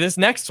 Okay, this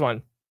next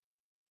one,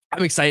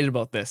 I'm excited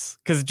about this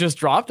because it just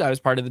dropped. I was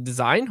part of the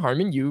design.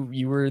 Harman,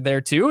 you were there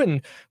too,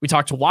 and we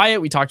talked to Wyatt.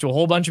 We talked to a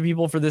whole bunch of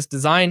people for this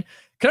design.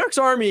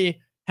 CanucksArmy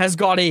has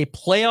got a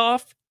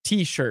playoff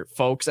t-shirt,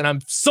 folks, and I'm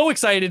so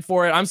excited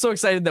for it. I'm so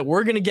excited that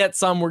we're gonna get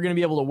some. We're gonna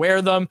be able to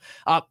wear them.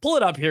 Pull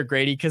it up here,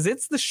 Grady, because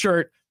it's the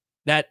shirt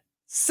that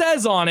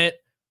says on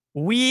it,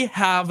 "We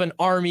have an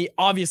army,"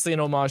 obviously an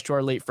homage to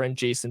our late friend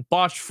Jason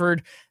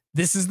Botchford.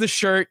 This is the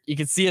shirt. You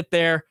can see it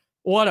there.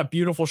 What a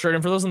beautiful shirt.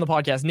 And for those on the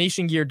podcast,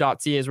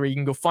 nationgear.ca is where you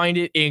can go find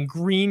it in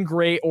green,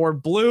 gray, or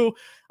blue.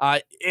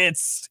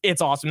 It's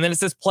awesome. And then it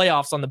says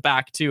playoffs on the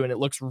back too, and it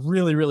looks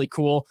really, really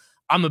cool.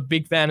 I'm a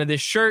big fan of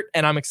this shirt,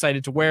 and I'm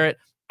excited to wear it.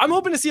 I'm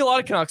hoping to see a lot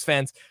of Canucks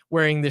fans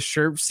wearing this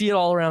shirt. See it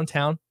all around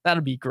town.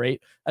 That'd be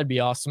great. That'd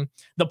be awesome.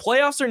 The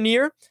playoffs are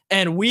near,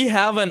 and we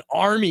have an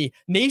army.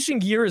 Nation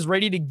Gear is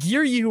ready to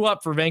gear you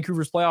up for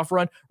Vancouver's playoff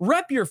run.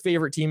 Rep your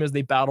favorite team as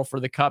they battle for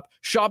the cup.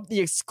 Shop the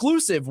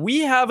exclusive We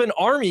Have an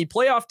Army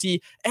playoff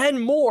tee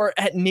and more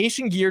at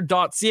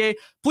nationgear.ca.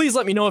 Please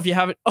let me know if you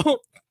haven't. Oh,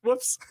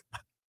 whoops.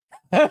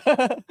 That's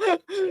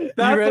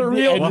a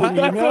real.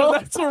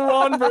 That's a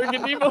Ron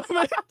Burgundy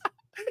moment.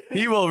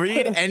 He will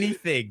read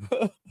anything.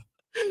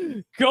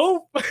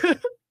 Go.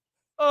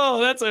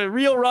 Oh, that's a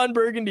real Ron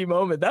Burgundy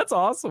moment. That's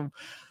awesome.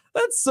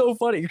 That's so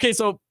funny. Okay,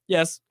 so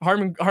yes,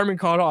 Harman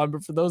caught on,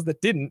 but for those that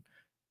didn't,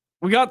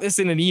 we got this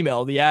in an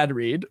email, the ad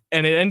read,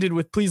 and it ended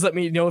with, "Please let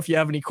me know if you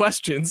have any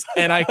questions."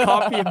 And I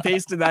copy and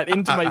pasted that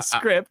into my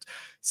script.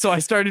 So I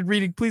started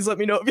reading, "Please let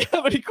me know if you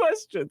have any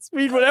questions."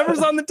 Read whatever's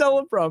on the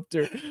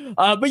teleprompter.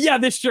 But yeah,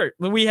 this shirt,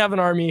 the We Have an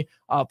Army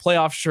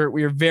playoff shirt.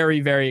 We are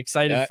very, very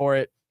excited for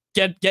it.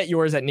 Get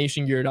yours at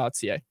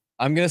nationgear.ca.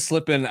 I'm going to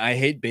slip in "I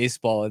hate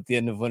baseball" at the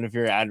end of one of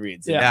your ad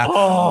reads. Yeah.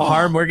 Oh.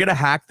 Harm, we're going to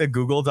hack the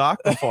Google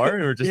Doc before,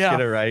 and we're just Yeah. going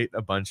to write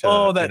a bunch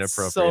of that's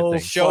inappropriate so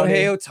things.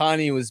 Shohei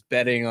Ohtani was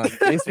betting on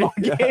baseball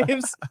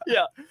games.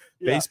 Yeah.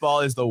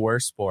 Baseball is the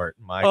worst sport.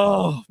 My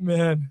Oh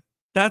man,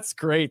 that's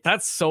great.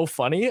 That's so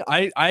funny.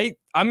 I'm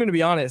going to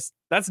be honest.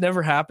 That's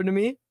never happened to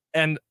me.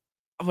 And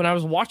when I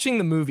was watching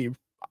the movie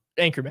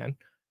Anchorman,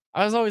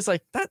 I was always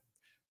like, that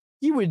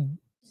you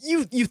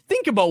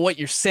think about what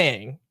you're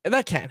saying, and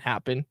that can't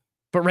happen.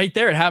 But right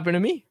there, it happened to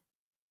me.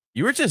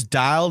 You were just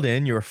dialed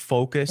in. You were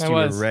focused. You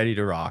were ready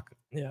to rock.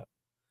 Yeah.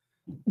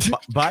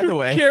 By the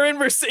way, Karen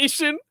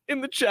Versation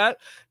in the chat.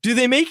 Do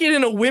they make it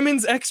in a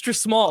women's extra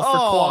small for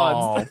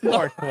quads?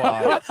 Poor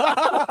quads.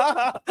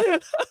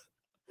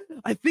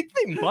 I think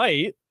they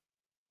might.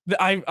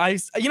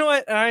 You know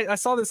what? I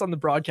saw this on the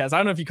broadcast. I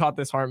don't know if you caught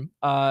this, Harm.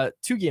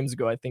 2 games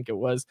ago, I think it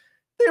was.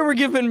 They were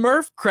giving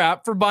Murph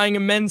crap for buying a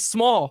men's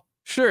small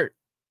shirt.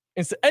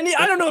 And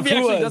I don't know if he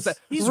actually does that.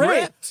 He's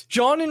Ray, ripped.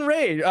 John and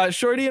Ray,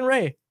 Shorty and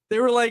Ray. They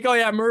were like, "Oh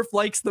yeah, Murph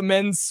likes the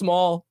men's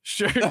small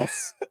shirts."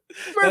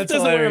 Murph That's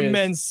doesn't wear a hilarious.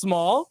 men's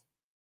small.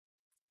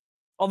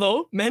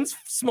 Although men's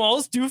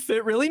smalls do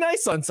fit really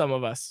nice on some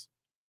of us.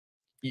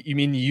 You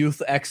mean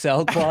Youth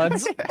XL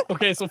quads?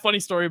 Okay, so funny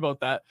story about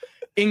that.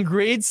 In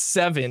grade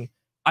 7,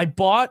 I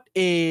bought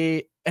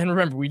and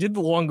remember, we did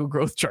the Luongo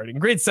growth chart. In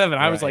grade 7,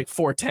 I was Right. like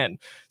 4'10".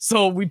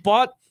 So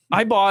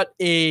I bought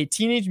a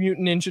Teenage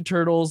Mutant Ninja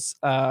Turtles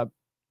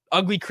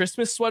ugly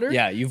Christmas sweater.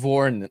 Yeah, you've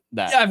worn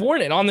that. Yeah, I've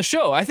worn it on the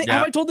show. I think Yeah.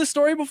 have I told this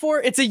story before?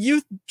 It's a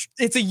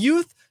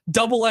youth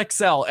double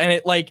XL, and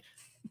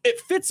it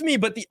fits me,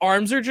 but the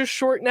arms are just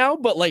short now.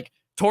 But like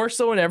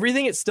torso and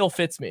everything, it still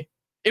fits me.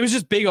 It was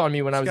just big on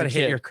me when I was a gotta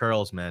kid. hit your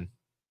curls, man.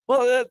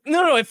 Well,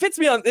 no, it fits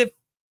me on.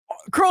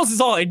 Curls is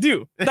all I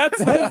do. That's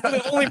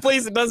the only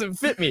place it doesn't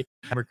fit me.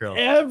 Hammer curls.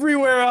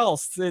 Everywhere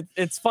else,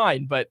 it's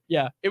fine. But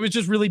yeah, it was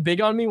just really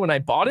big on me when I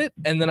bought it,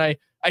 and then I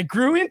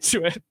grew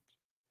into it.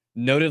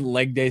 Noted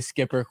leg day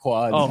skipper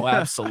quads. Oh,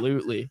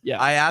 absolutely.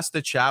 Yeah. I asked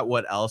the chat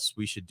what else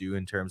we should do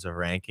in terms of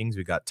rankings.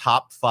 We got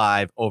top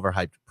 5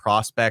 overhyped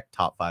prospect,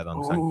 top 5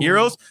 unsung Ooh.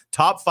 heroes,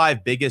 top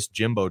 5 biggest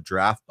Jimbo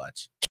draft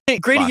butts, Hey,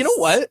 Grady, you know Busts.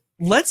 what?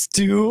 Let's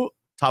do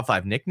top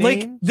 5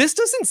 nicknames. like this.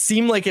 Doesn't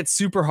seem like it's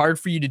super hard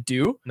for you to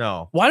do.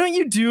 No. Why don't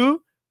you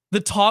do the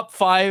top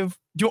 5?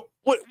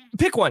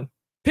 Pick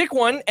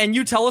one, and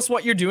you tell us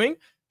what you're doing.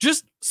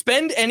 Just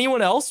spend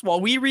anyone else while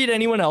we read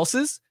anyone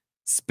else's.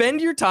 Spend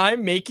your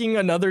time making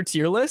another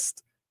tier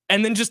list,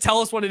 and then just tell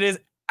us what it is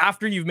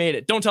after you've made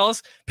it. Don't tell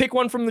us. Pick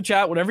one from the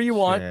chat, whatever you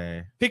want.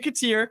 Okay. Pick a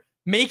tier,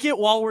 make it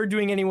while we're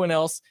doing anyone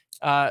else,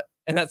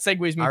 and that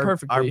segues me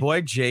perfectly. Our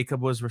boy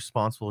Jacob was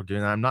responsible for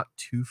doing that. I'm not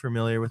too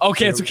familiar with.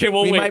 Okay, it. it's okay.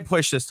 We'll we wait. might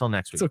push this till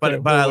next week, It's okay,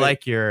 but we'll I wait.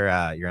 like your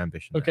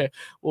ambition. there. Okay,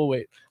 we'll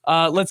wait.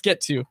 Let's get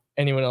to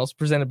anyone else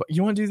presented. But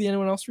you want to do the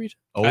anyone else read?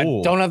 I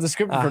Oh, don't have the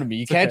script in front of me.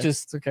 You can't okay.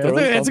 just. It's okay. throw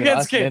It's something okay. It's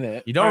last okay.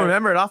 minute. you don't All right.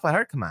 remember it off by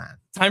heart? Come on.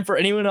 Time for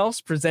anyone else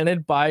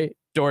presented by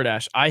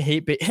DoorDash. I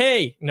hate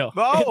hey, no.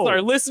 No. It's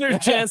our listeners'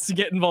 chance to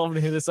get involved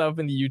and hit us up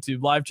in the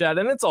YouTube live chat.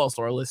 And it's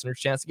also our listeners'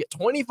 chance to get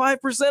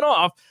 25%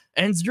 off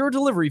and 0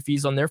 delivery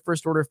fees on their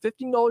first order of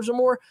 $15 or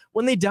more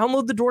when they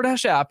download the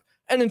DoorDash app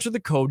and enter the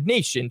code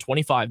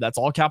NATION25. That's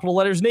all capital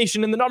letters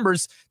NATION in the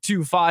numbers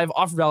 25.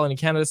 Offer valid in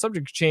Canada,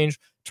 subject to change.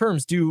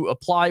 Terms do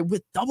apply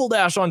with Double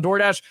Dash on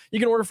DoorDash. You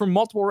can order from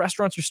multiple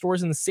restaurants or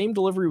stores in the same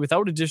delivery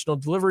without additional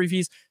delivery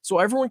fees, so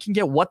everyone can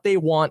get what they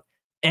want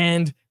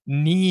and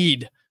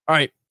need. All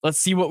right, let's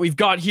see what we've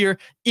got here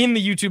in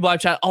the YouTube live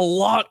chat. A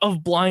lot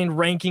of blind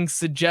ranking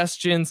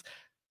suggestions.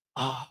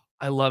 Oh,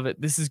 I love it.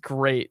 This is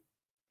great.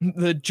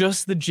 The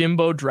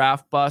Jimbo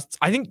draft busts.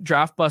 I think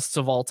draft busts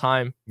of all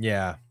time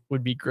Yeah.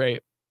 would be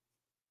great.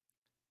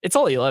 It's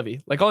Ollie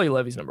Levy. Like Ollie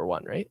Levy's number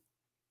 1, right?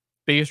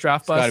 Biggest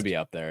draft It's got to bust. be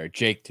up there.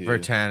 Jake too.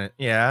 Vertanen.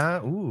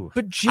 Yeah. Ooh.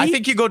 But Jake, I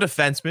think you go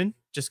defenseman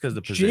just because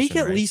the position. Jake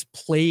at right? least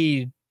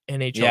played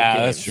NHL Yeah,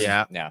 games. that's true.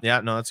 Yeah. Yeah.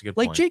 Yeah. No, that's a good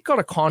Like point. Jake got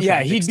a contract.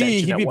 Yeah, he'd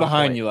extension be at one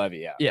behind point. you, Levy.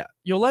 Yeah. Yeah,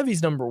 Yo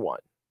Levy's number 1,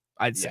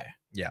 I'd say.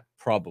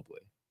 Probably.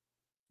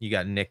 You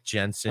got Nick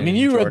Jensen. I mean,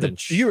 you read Jordan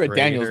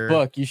Daniel's Schrader.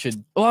 book. You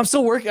should. Well, I'm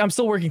still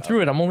working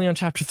through it. I'm only on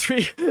chapter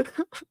 3.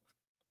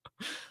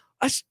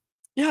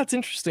 Yeah, it's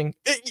interesting.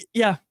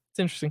 Yeah, it's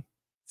interesting.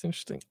 It's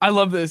interesting. I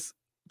love this.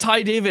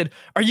 Ty David,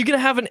 are you gonna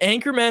have an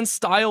Anchorman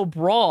style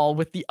brawl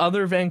with the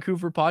other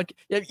Vancouver podcast?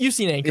 Yeah, you've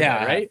seen Anchorman,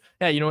 Yeah. right?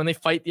 Yeah, you know when they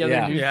fight the other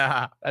Yeah. dude.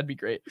 Yeah. That'd be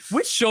great.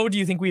 Which show do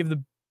you think we have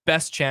the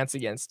best chance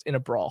against in a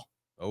brawl?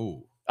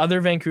 Oh,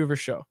 Other Vancouver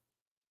show.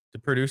 the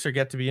producer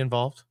get to be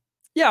involved.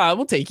 Yeah,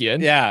 we'll take you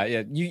in. Yeah.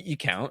 You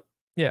count.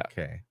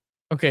 Okay.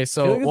 Okay, I feel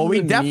so like Well, This we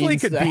is a definitely mean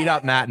could stat. beat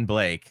up Matt and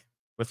Blake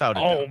without a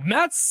oh, doubt.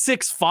 Matt's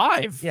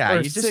 6'5". Yeah, or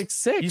you just-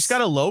 6'6". You just got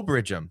to low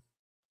bridge him.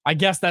 I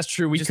guess that's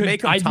true. We Just could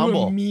make 'em I do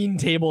tumble. a mean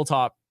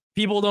tabletop.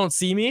 People don't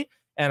see me,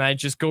 and I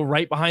just go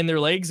right behind their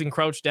legs and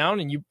crouch down,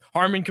 and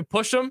Harman could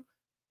push them.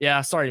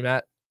 Yeah, sorry,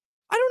 Matt.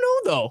 I don't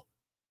know though.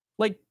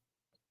 Like,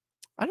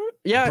 I don't.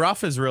 Yeah.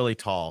 Bruff is really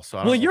tall, so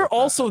I don't Well, know you're about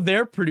that. also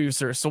their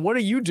producer, so what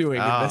are you doing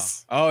in Oh.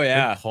 this? Oh Good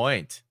yeah.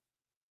 point.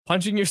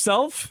 Punching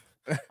yourself?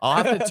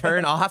 I'll have to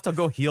turn. I'll have to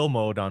go heel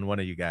mode on one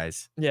of you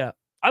guys. Yeah.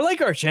 I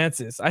like our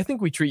chances. I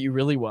think we treat you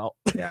really well.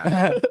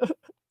 Yeah.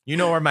 You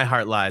know where my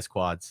heart lies,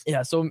 Quads.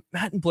 Yeah. So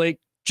Matt and Blake,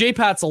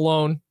 J-Pat's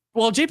alone.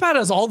 Well, J-Pat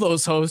has all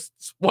those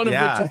hosts. One of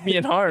Yeah. which is me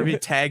and I'll Harm. be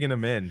tagging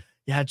him in.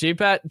 Yeah,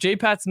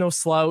 J-Pat's no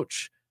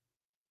slouch.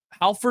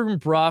 Halford and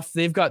Bruff,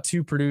 they've got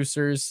 2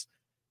 producers.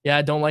 Yeah,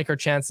 I don't like our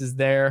chances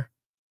there.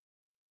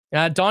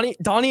 Yeah, Donnie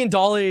and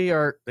Dolly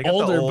are They got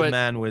older, the old but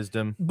man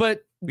wisdom.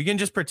 We can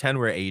just pretend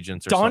we're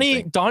agents or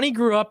something. Donnie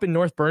grew up in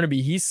North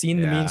Burnaby. He's seen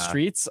the Yeah. mean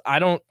streets. I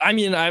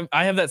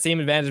have that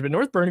same advantage, but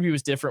North Burnaby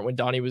was different when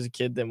Donnie was a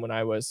kid than when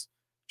I was.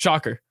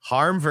 Shocker.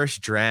 Harm versus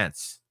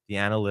Drance, the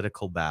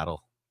analytical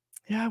battle.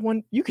 Yeah,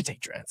 you could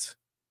take Drance.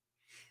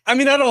 I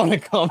mean, I don't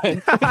want to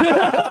comment.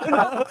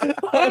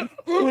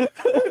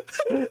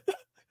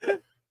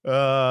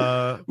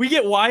 We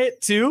get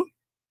Wyatt too,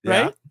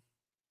 Yeah. right?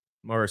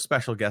 Or a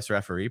special guest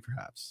referee,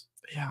 perhaps.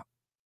 Yeah.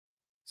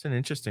 It's an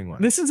interesting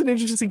one. This is an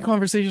interesting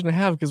conversation to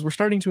have because we're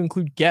starting to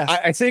include guests.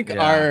 I think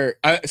Yeah.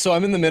 so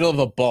I'm in the middle of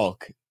a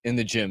bulk. in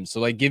the gym. So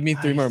like, give me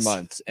 3 more Nice,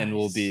 months, and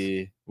we'll nice.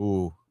 be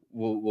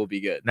we'll be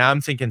good. Now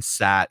I'm thinking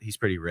Sat. He's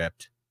pretty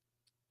ripped.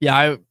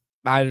 Yeah,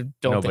 I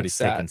don't Nobody's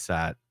think taking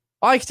Sat.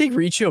 Oh, I could take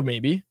Riccio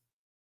maybe.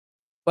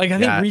 Like I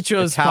think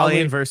Riccio's Italian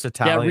probably versus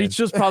Italian. Yeah,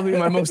 Riccio's probably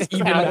my most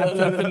even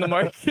matchup in the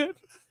market.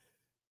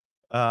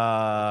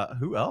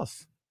 Who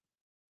else?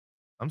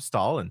 I'm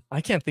stalling.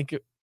 I can't think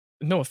of.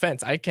 No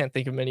offense, I can't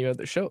think of many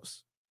other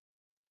shows.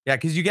 Yeah,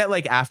 because you get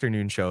like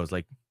afternoon shows.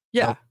 Like,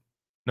 Yeah,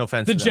 no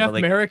offense. the to them, Jeff but,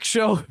 like, Merrick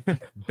show.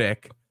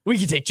 Bick. We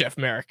could take Jeff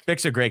Merrick.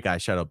 Bick's a great guy.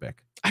 Shout out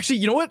Bick. Actually,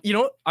 you know what?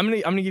 I'm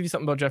gonna give you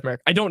something about Jeff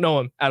Merrick. I don't know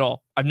him at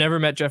all. I've never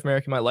met Jeff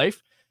Merrick in my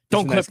life.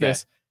 Don't clip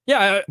this.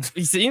 Yeah,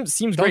 he seems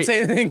Don't great.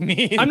 say anything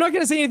mean. I'm not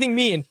gonna say anything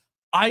mean.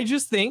 I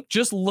just think,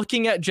 just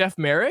looking at Jeff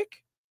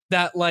Merrick,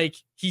 that like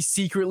he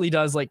secretly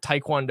does like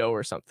Taekwondo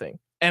or something.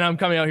 And I'm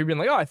coming out here being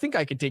like, oh, I think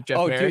I could take Jeff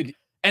Merrick. Dude,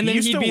 And then He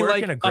used he'd to be work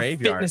like in a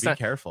graveyard. fitness Be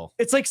careful.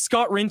 It's like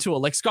Scott Rintoul.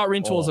 Like Scott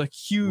Rintoul is a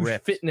huge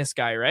ripped. fitness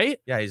guy, right?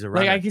 Yeah, he's a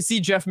runner. Like I can see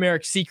Jeff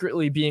Merrick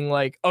secretly being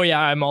like, oh yeah,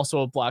 I'm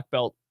also a black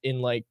belt in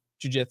like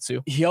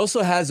jiu-jitsu. he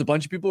also has a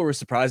bunch of people who were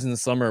surprised in the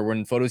summer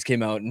when photos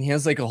came out, and he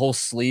has like a whole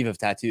sleeve of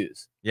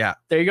tattoos. Yeah.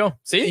 There you go.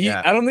 See?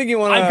 Yeah. I don't think you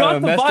want I got to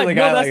the mess vibe. with a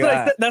No, guy that's like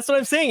what that. that's what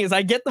I'm saying is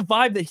I get the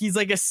vibe that he's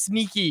like a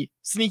sneaky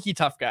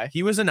tough guy.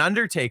 He was an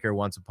Undertaker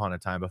once upon a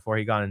time before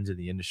he got into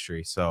the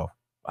industry. So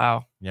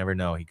Wow. you never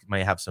know. He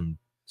might have some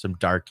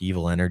dark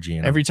evil energy in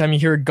him. Every time you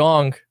hear a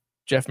gong,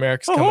 Jeff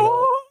Merrick's coming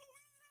out.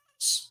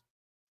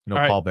 You know,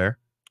 All right. Paul Bear.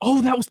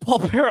 Oh, that was Paul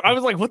Bear. I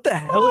was like, what the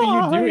hell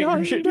are you doing?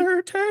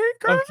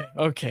 Undertaker.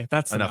 Okay,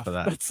 that's Enough of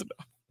that. That's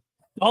enough.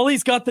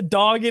 Ollie's got the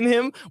dog in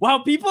him. Wow,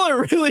 people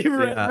are really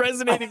Yeah.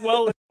 resonating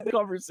well with the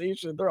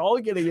conversation. They're all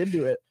getting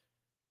into it.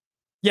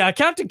 Yeah,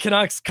 Captain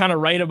Canucks kind of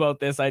right about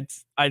this.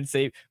 I'd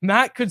say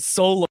Matt could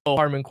solo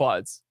Harman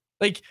Quads.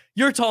 Like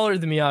you're taller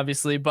than me,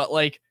 obviously, but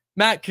like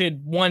Matt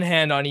could one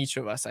hand on each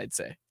of us. I'd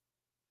say.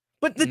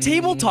 But the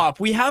tabletop,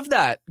 we have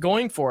that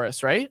going for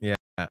us, right? Yeah.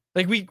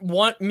 Like we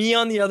want me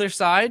on the other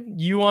side,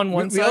 you on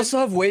one We side. also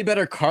have way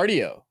better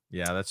cardio.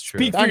 Yeah, that's true.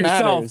 Speak That for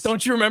yourself. matters.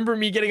 Don't you remember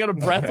me getting out of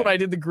breath when I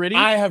did the gritty?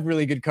 I have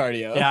really good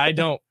cardio. Yeah, I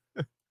don't.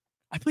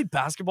 I played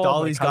basketball. with my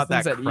Dolly's got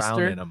that cousins crown at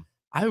Easter. in him.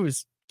 I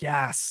was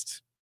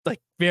gassed. Like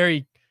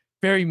very,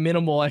 very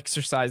minimal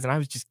exercise, and I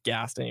was just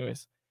gassed.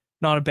 Anyways,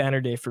 not a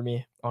banner day for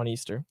me on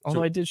Easter.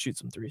 Although I did shoot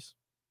some threes.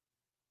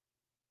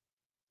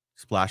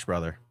 Splash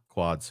Brother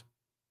quads.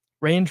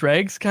 Range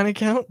regs kind of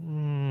count.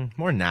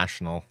 More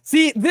national.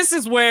 See, this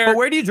is where. But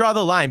where do you draw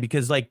the line?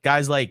 Because like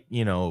guys like,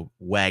 you know,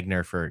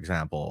 Wagner, for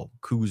example,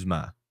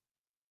 Kuzma,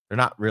 they're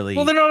not really.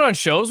 Well, they're not on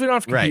shows. We don't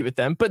have to compete Right. with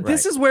them. But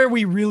this Right. is where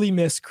we really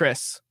miss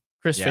Chris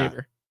Yeah.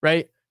 Faber,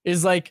 right?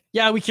 Is like,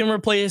 yeah, we can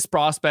replace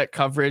prospect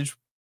coverage.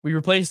 We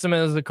replaced him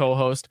as a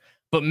co-host.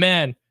 But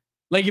man,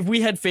 like if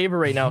we had Faber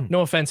right now, no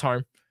offense,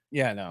 Harm.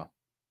 Yeah, no.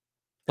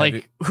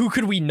 Like, who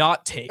could we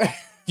not take?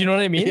 You know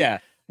what I mean? Yeah.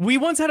 We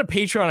once had a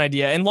Patreon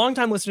idea, and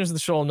longtime listeners of the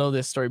show will know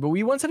this story, but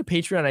we once had a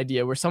Patreon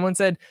idea where someone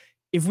said,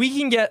 if we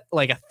can get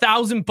like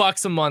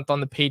 $1,000 a month on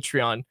the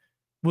Patreon,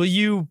 will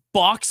you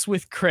box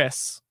with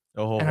Chris?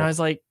 Oh, And I was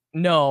like,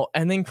 no.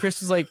 And then Chris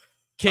was like,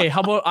 okay,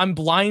 how about I'm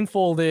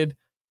blindfolded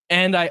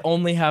and I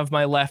only have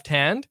my left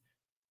hand?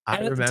 I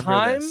And at the remember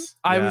time, this.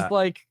 I Yeah. was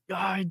like, "Oh,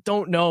 I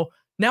don't know.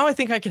 Now I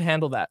think I can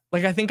handle that.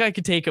 Like, I think I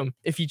could take him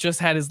if he just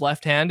had his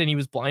left hand and he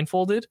was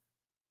blindfolded.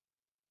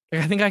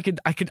 Like, I think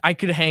I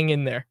could hang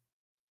in there.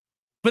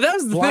 But that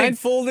was the thing.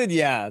 Blindfolded,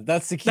 yeah,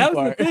 that's the key That was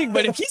part. the thing.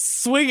 But if he's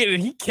swinging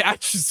and he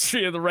catches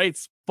me in the right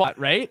spot,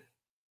 right?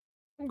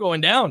 I'm going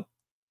down.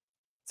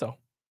 So,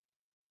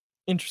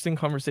 interesting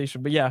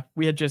conversation. But yeah,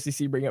 we had Jesse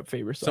C bring up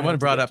Faber. So I Someone had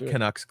to brought get up to it.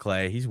 Canucks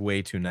Clay. He's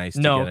way too nice.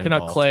 No, to get Canuck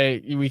involved.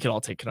 Clay. We could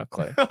all take Canuck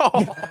Clay. Come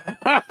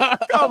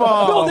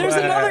on. No, there's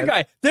man. another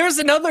guy. There's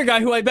another guy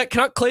who I bet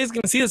Canuck Clay is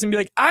going to see this and be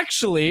like,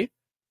 actually,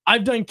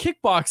 I've done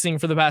kickboxing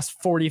for the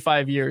past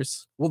 45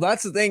 years. Well,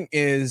 that's the thing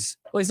is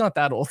Well, he's not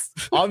that old.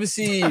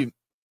 obviously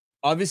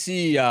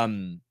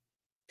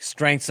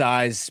strength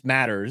size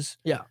matters.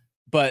 Yeah.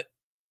 But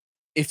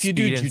if you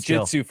do Speed and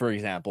skill. jujitsu, for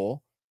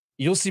example,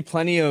 you'll see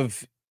plenty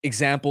of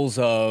examples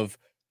of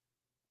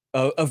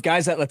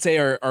guys that, let's say,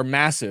 are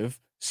massive,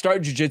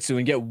 start jujitsu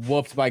and get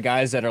whooped by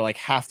guys that are like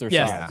half their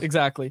Yes, size.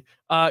 exactly.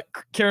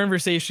 Karen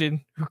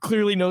Versation, who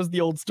clearly knows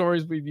the old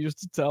stories we've used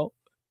to tell.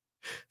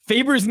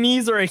 Faber's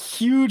knees are a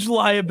huge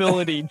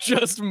liability.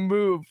 Just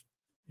move.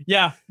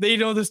 Yeah, they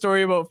know the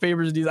story about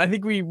Faber's knees. I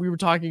think we were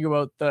talking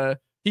about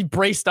he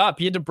braced up.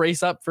 He had to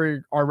brace up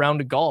for our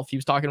round of golf. He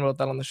was talking about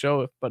that on the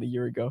show about a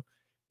year ago.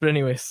 But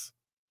anyways,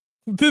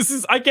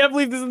 I can't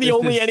believe this is the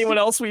only anyone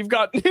else we've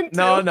gotten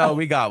into. No,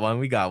 we got one.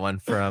 We got one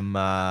from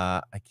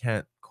I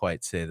can't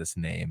quite say this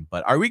name,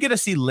 but are we gonna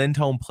see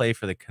Lindholm play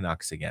for the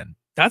Canucks again?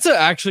 That's a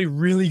actually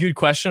really good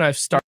question. I've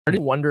started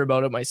to wonder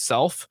about it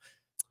myself.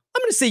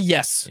 I'm gonna say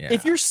yes. Yeah.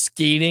 If you're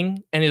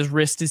skating and his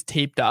wrist is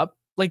taped up,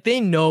 like they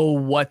know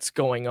what's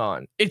going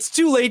on. It's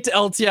too late to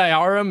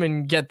LTIR him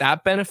and get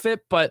that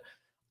benefit, but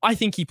I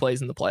think he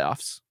plays in the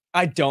playoffs.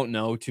 I don't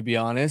know, to be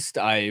honest.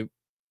 I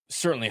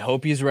certainly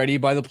hope he's ready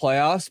by the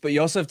playoffs, but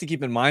you also have to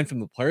keep in mind from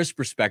the player's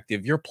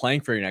perspective, you're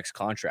playing for your next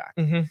contract.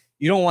 Mhm.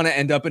 You don't want to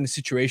end up in a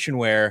situation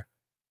where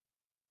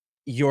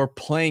you're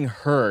playing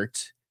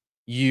hurt,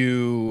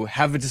 you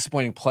have a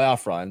disappointing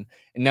playoff run,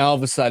 and now all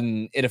of a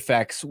sudden it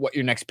affects what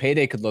your next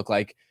payday could look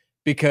like.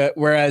 Because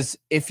whereas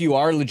if you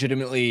are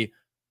legitimately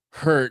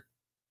hurt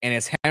and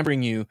it's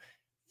hampering you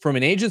from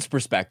an agent's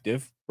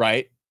perspective,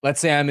 right? Let's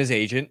say I'm his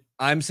agent.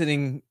 I'm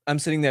sitting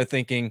there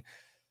thinking,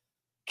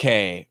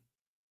 okay,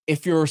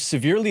 if you're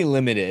severely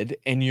limited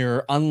and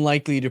you're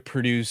unlikely to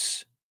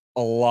produce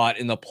a lot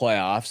in the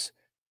playoffs,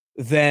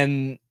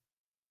 then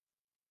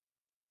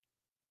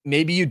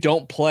maybe you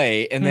don't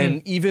play. And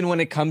then even when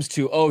it comes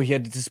to, oh, he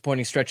had a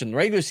disappointing stretch in the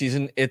regular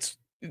season, it's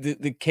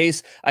the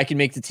case I can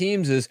make to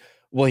teams is,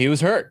 well, he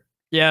was hurt.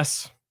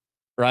 Yes.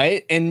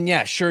 Right. And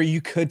yeah, sure,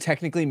 you could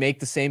technically make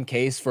the same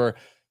case for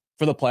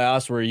the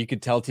playoffs where you could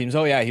tell teams,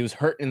 oh yeah, he was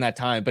hurt in that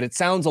time. But it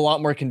sounds a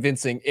lot more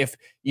convincing if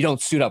you don't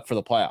suit up for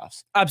the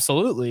playoffs.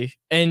 Absolutely.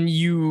 And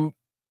you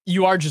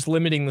are just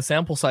limiting the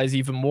sample size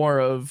even more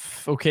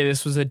of, okay,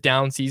 this was a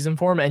down season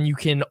for him. And you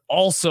can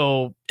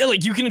also,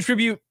 like, you can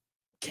attribute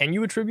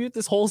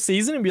this whole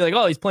season and be like,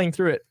 oh, he's playing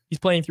through it. He's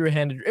playing through a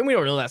hand. And we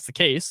don't know that's the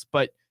case,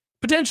 but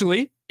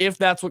potentially, if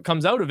that's what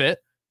comes out of it,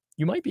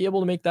 you might be able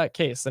to make that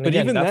case. And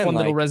again, that's one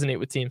that'll resonate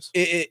with teams.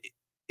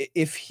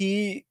 If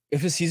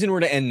his season were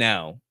to end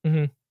now,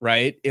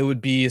 right, it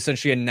would be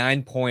essentially a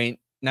 9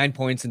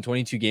 points in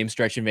 22 game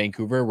stretch in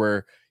Vancouver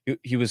where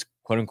he was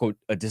quote unquote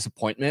a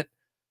disappointment.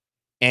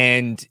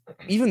 And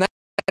even that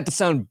to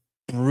sound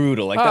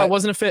brutal, like that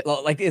wasn't a fit.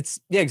 Like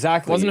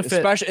exactly. Wasn't a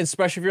fit.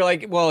 Especially if you're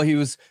like, well, he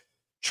was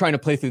trying to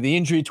play through the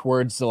injury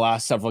towards the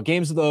last several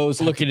games of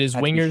those. Look at his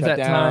wingers at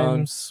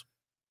times.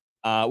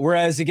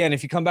 Whereas again,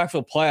 if you come back for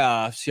the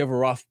playoffs, you have a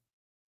rough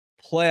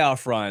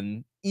playoff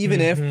run,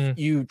 even if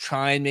you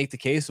try and make the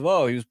case of,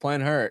 oh, he was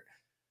playing hurt.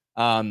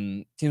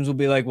 Teams will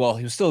be like, well,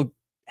 he was still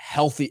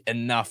healthy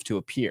enough to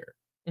appear.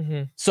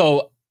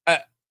 So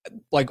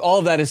like all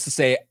of that is to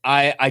say,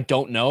 I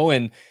don't know.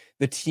 And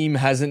the team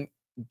hasn't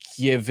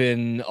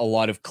given a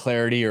lot of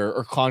clarity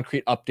or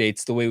concrete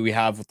updates the way we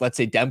have with, let's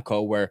say,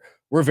 Demko, where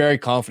we're very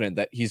confident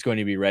that he's going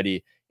to be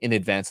ready in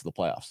advance of the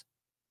playoffs.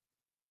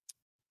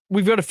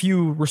 We've got a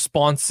few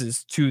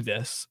responses to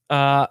this.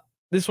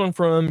 This one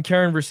from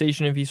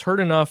Conversation. If he's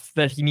hurt enough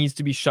that he needs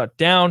to be shut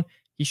down,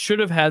 he should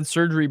have had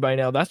surgery by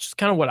now. That's just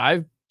kind of what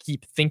I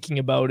keep thinking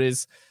about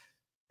is,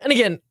 and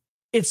again,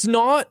 that's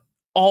not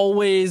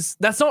always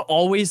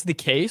the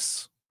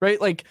case, right?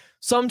 Like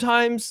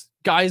sometimes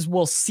guys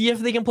will see if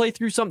they can play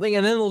through something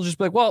and then they'll just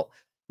be like, well,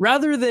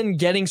 rather than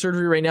getting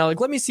surgery right now,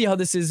 like, let me see how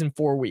this is in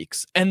 4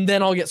 weeks and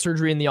then I'll get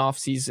surgery in the off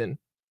season.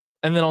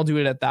 And then I'll do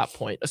it at that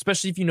point,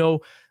 especially if you know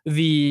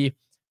the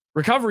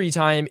recovery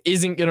time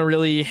isn't going to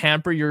really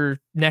hamper your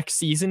next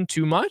season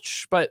too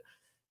much. But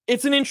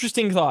it's an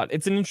interesting thought.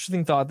 It's an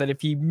interesting thought that if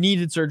he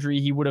needed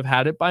surgery, he would have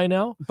had it by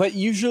now. But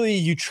usually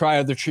you try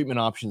other treatment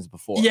options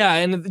before. Yeah,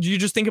 and you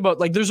just think about,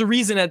 like, there's a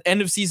reason at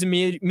end of season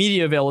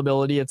media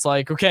availability, it's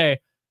like, okay,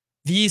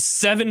 these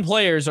 7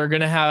 players are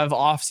going to have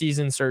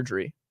off-season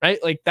surgery,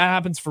 right? Like that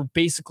happens for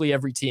basically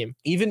every team.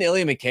 Even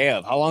Ilya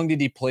Mikheyev, how long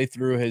did he play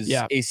through his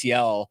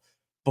ACL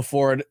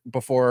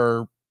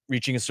before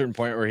reaching a certain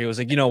point where he was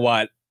like, you know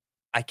what,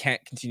 I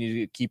can't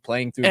continue to keep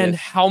playing through and this.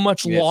 How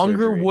much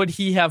longer would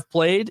he have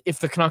played if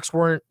the Canucks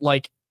weren't,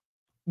 like,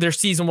 their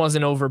season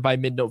wasn't over by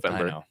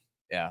mid-November? I know.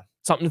 Yeah.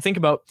 Something to think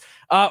about.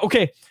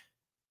 Okay.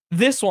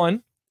 This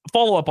one,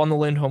 follow up on the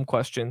Lindholm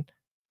question.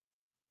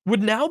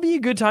 Would now be a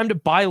good time to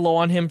buy low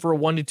on him for a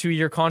 1 to 2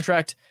 year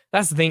contract?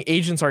 That's the thing.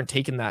 Agents aren't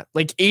taking that.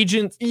 Like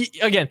agents,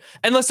 again,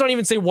 and let's not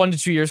even say 1 to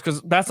 2 years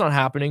because that's not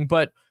happening,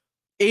 but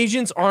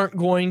agents aren't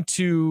going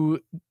to,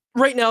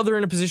 right now they're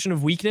in a position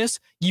of weakness.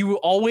 You will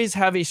always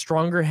have a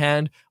stronger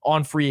hand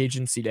on free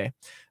agency day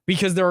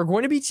because there are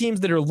going to be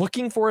teams that are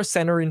looking for a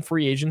center in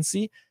free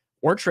agency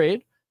or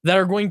trade that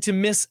are going to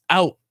miss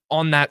out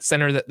on that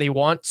center that they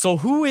want. So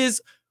who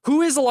is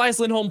Elias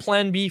Lindholm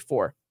plan B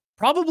for?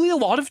 Probably a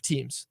lot of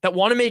teams that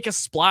want to make a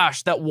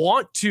splash, that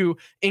want to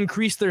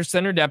increase their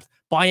center depth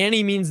by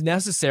any means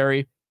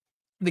necessary.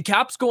 The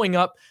cap's going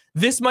up.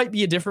 This might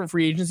be a different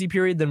free agency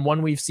period than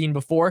one we've seen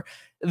before.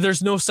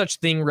 There's no such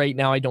thing right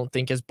now, I don't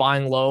think, as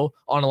buying low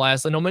on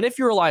Elias Lindholm. And if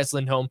you're Elias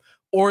Lindholm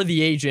or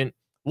the agent,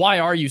 why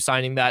are you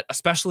signing that,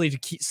 especially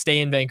to stay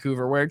in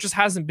Vancouver, where it just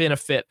hasn't been a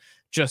fit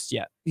just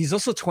yet? He's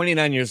also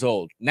 29 years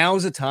old. Now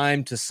is the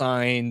time to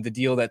sign the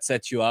deal that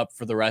sets you up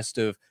for the rest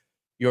of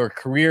your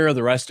career,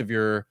 the rest of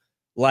your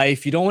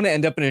life. You don't want to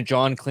end up in a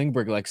John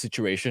Klingberg-like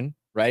situation,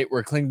 right?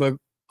 Where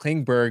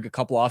Klingberg a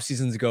couple off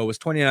seasons ago was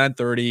 29,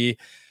 30.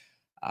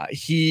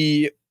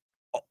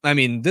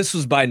 This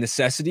was by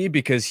necessity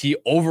because he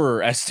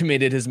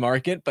overestimated his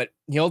market, but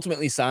he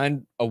ultimately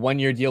signed a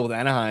 1-year deal with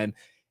Anaheim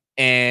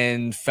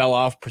and fell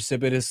off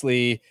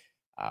precipitously.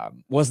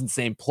 Wasn't the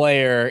same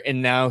player,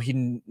 and now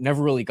he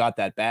never really got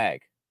that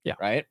bag. Yeah.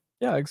 Right.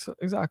 Yeah,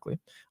 exactly.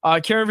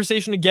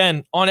 Conversation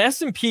again on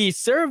S&P.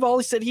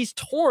 Saravalli said he's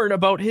torn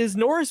about his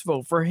Norris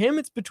vote. For him,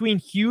 it's between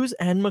Hughes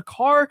and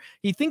Makar.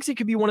 He thinks it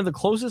could be one of the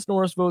closest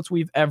Norris votes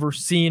we've ever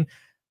seen.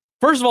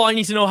 First of all, I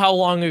need to know how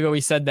long ago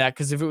he said that,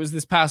 because if it was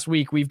this past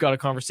week, we've got a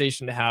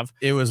conversation to have.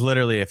 It was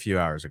literally a few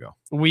hours ago.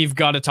 We've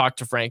got to talk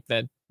to Frank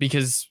then,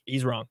 because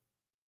he's wrong.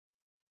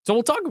 So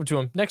we'll talk to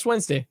him next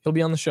Wednesday. He'll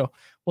be on the show.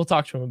 We'll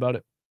talk to him about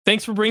it.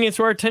 Thanks for bringing it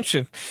to our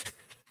attention.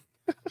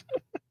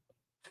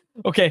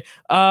 Okay.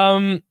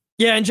 Yeah,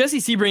 and Jesse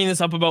C bringing this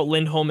up about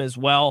Lindholm as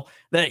well,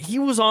 that he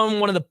was on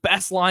one of the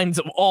best lines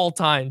of all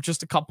time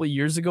just a couple of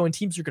years ago, and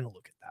teams are going to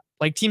look at that.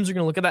 Like, teams are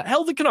going to look at that.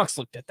 Hell, the Canucks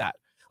looked at that.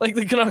 Like,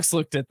 the Canucks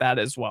looked at that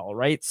as well,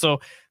 right?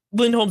 So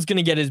Lindholm's going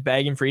to get his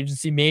bag in free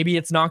agency. Maybe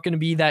it's not going to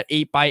be that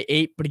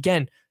 8x8, but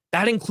again,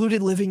 that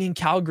included living in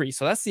Calgary.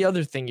 So that's the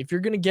other thing. If you're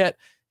going to get,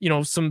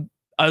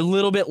 a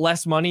little bit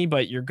less money,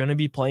 but you're going to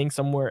be playing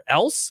somewhere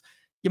else,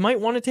 you might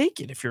want to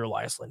take it if you're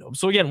Elias Lindholm.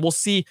 So again, we'll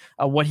see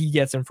what he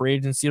gets in free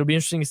agency. It'll be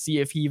interesting to see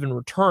if he even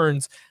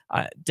returns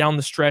down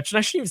the stretch. And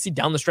I shouldn't even see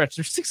down the stretch.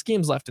 There's 6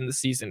 games left in the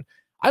season.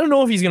 I don't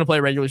know if he's going to play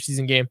a regular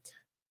season game.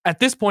 At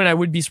this point, I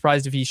would be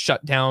surprised if he's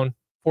shut down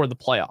for the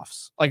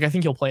playoffs. Like, I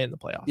think he'll play in the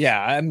playoffs.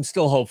 Yeah, I'm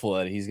still hopeful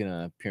that he's going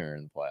to appear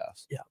in the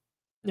playoffs.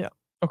 Yeah.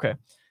 Okay.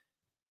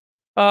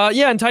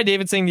 And Ty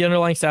David saying the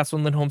underlying stats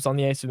when Lindholm's on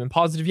the ice have been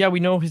positive. Yeah, we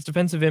know his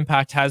defensive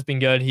impact has been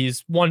good.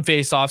 He's won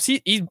faceoffs.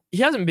 He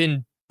hasn't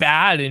been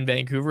bad in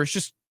Vancouver. It's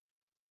just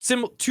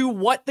similar to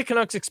what the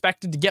Canucks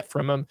expected to get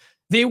from him.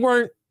 They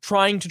weren't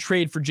trying to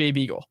trade for Jay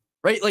Beagle,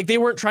 right? Like, they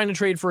weren't trying to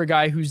trade for a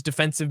guy whose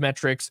defensive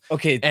metrics.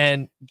 Okay.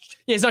 And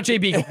yeah, he's not Jay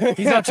Beagle.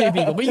 He's not Jay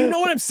Beagle, but you know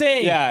what I'm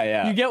saying.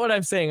 Yeah. You get what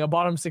I'm saying. A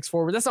bottom 6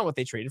 forward. That's not what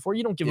they traded for.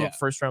 You don't give up a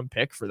first round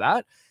pick for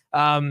that.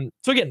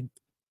 So again,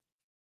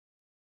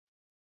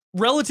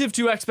 relative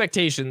to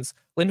expectations,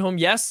 Lindholm,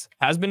 yes,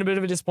 has been a bit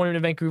of a disappointment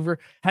in Vancouver.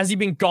 Has he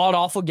been god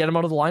awful? Get him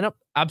out of the lineup?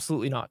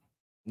 Absolutely not.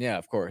 Yeah,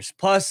 of course.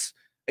 Plus,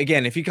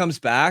 again, if he comes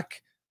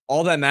back,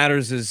 all that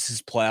matters is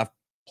his playoff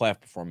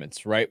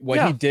performance, right?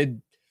 What he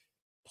did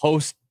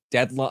post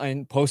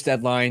deadline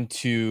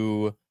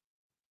to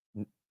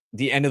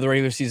the end of the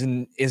regular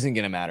season isn't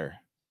going to matter.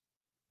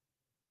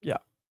 Yeah.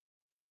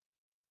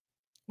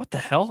 What the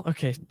hell?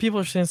 Okay, people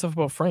are saying stuff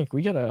about Frank.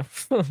 We gotta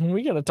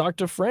talk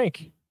to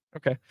Frank.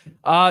 Okay.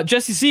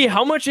 Jesse C,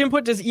 how much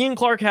input does Ian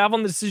Clark have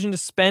on the decision to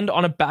spend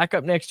on a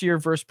backup next year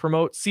versus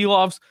promote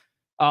Seelovs?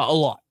 A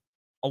lot.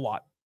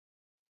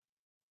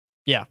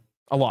 Yeah,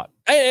 a lot.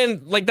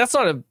 And like, that's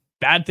not a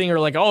bad thing, or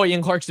like, oh,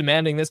 Ian Clark's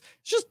demanding this.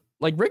 It's just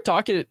like Rick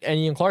Tocchet and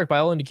Ian Clark, by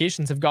all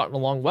indications, have gotten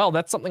along well.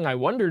 That's something I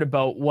wondered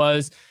about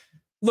was,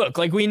 look,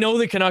 like, we know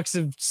the Canucks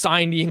have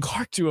signed Ian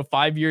Clark to a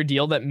 5-year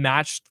deal that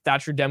matched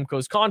Thatcher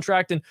Demko's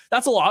contract, and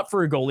that's a lot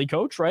for a goalie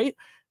coach, right?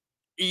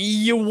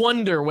 You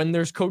wonder when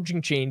there's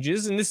coaching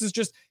changes, and this is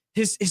just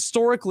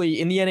historically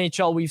in the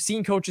NHL, we've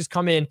seen coaches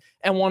come in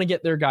and want to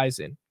get their guys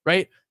in,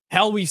 right?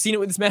 Hell, we've seen it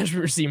with this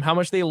management team, how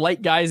much they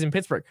like guys in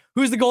Pittsburgh.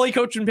 Who's the goalie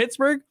coach in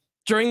Pittsburgh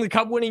during the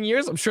cup winning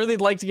years? I'm sure they'd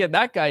like to get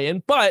that guy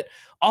in, but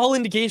all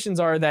indications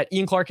are that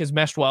Ian Clark has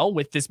meshed well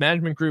with this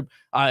management group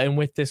and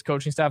with this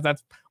coaching staff.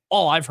 That's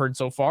all I've heard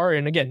so far.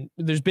 And again,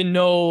 there's been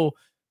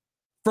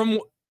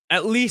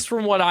at least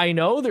from what I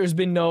know, there's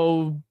been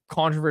no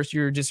controversy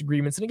or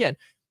disagreements. And again,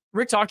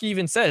 Rick Tocchet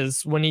even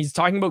says when he's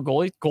talking about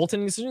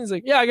goaltending decisions, he's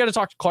like, yeah, I got to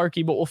talk to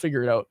Clarkie, but we'll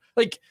figure it out.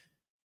 Like,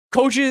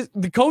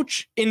 the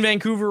coach in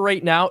Vancouver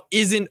right now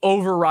isn't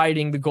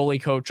overriding the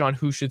goalie coach on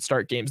who should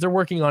start games. They're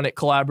working on it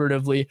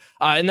collaboratively.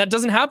 And that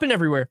doesn't happen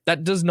everywhere.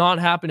 That does not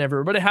happen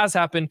everywhere, but it has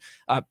happened.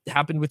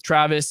 Happened with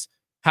Travis,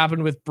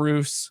 happened with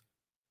Bruce.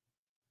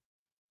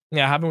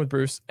 Yeah, happened with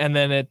Bruce. And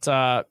then it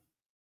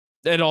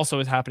also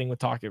is happening with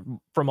Tocchet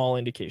from all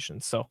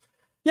indications. So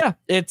yeah,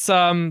 it's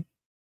an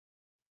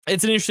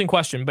interesting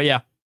question, but yeah,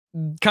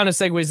 kind of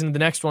segues into the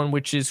next one,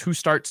 which is who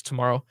starts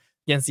tomorrow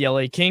against the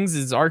LA Kings.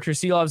 Is Archer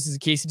Seelovs? Is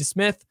it Casey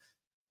DeSmith?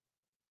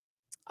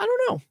 I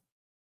don't know.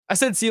 I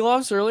said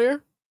Seelovs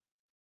earlier.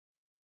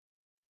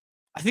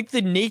 I think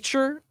the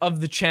nature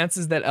of the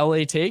chances that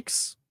LA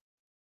takes,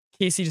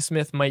 Casey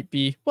DeSmith might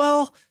be,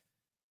 well,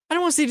 I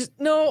don't want to say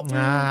no.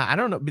 I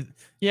don't know.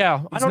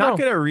 Yeah, I don't know. He's not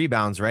good at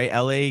rebounds, right?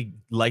 LA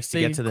likes to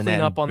get to the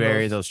net and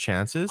bury those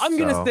chances. I'm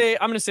gonna say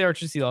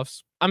Archer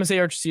Seelovs. I'm gonna say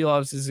Archer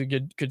Seelovs is a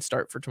good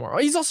start for tomorrow.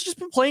 He's also just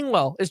been playing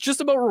well. It's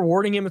just about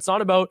rewarding him. It's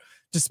not about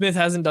DeSmith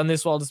hasn't done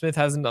this well, DeSmith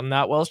hasn't done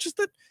that well. It's just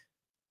that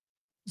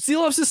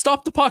Seelovs has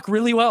stopped the puck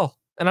really well,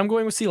 and I'm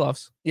going with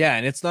Seelovs. Yeah,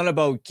 and it's not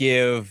about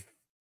give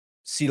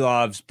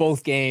Seelovs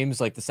both games,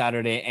 like the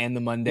Saturday and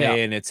the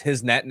Monday, and it's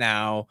his net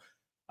now.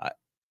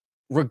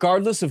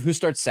 Regardless of who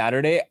starts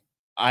Saturday,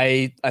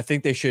 I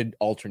think they should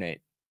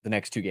alternate the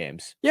next 2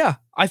 games. Yeah,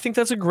 I think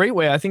that's a great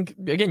way. I think,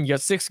 again, you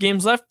got 6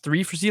 games left,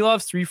 3 for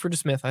Seelovs, 3 for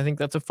DeSmith. I think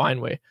that's a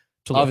fine way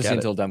to look obviously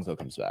at until Demko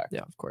comes back.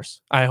 Yeah, of course.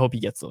 I hope he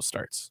gets those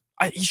starts.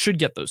 He should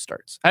get those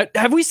starts.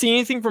 Have we seen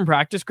anything from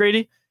practice,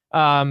 Grady?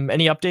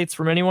 Any updates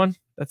from anyone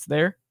that's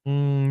there?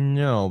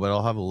 No, but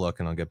I'll have a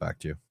look and I'll get back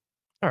to you.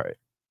 All right.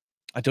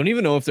 I don't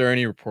even know if there are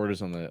any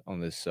reporters on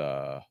this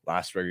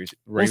last regular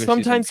well,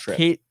 sometimes season trip.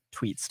 Kate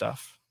tweets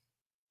stuff.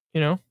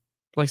 You know,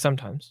 like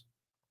sometimes.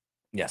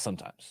 Yeah,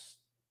 sometimes.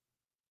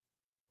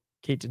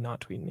 Kate did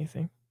not tweet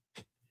anything,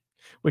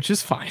 which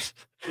is fine.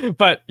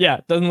 But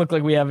yeah, doesn't look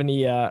like we have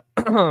any.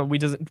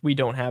 We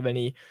don't have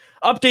any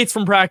updates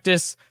from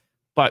practice,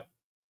 but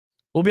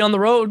we'll be on the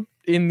road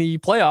in the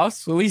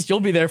playoffs. So at least you'll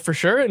be there for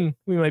sure, and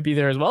we might be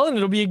there as well, and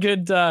it'll be a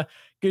good time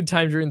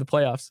during the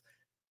playoffs.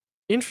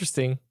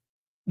 Interesting.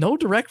 No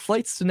direct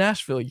flights to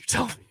Nashville, you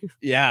tell me.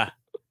 Yeah.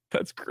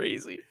 That's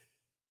crazy.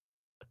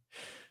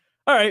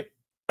 All right.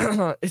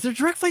 Is there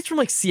direct flights from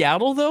like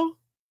Seattle though?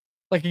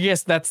 Like I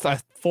guess that's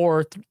a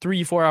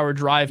 3-4 hour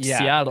drive to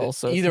Seattle.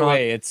 So either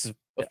way, it's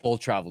a full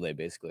travel day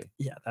basically.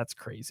 Yeah, that's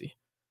crazy.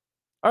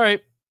 All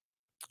right.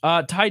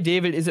 Ty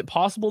David, is it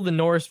possible the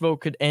Norris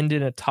vote could end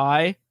in a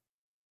tie?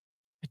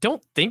 I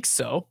don't think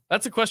so.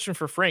 That's a question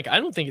for Frank. I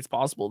don't think it's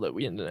possible that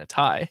we end in a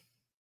tie.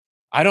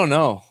 I don't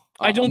know.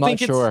 I don't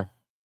think it's sure.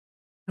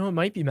 No, it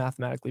might be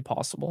mathematically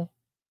possible.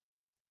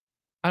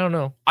 I don't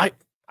know. I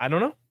don't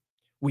know.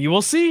 We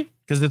will see.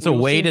 Because it's a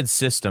weighted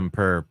system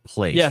per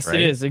place. Yes, right?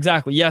 it is.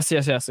 Exactly. Yes,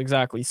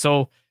 exactly.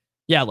 So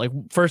yeah, like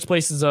first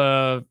place is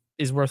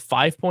worth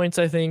 5 points,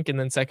 I think, and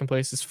then second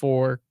place is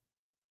 4.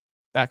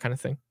 That kind of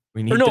thing.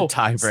 We need the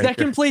tiebreaker.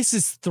 Second place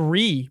is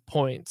 3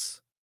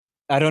 points.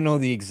 I don't know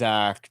the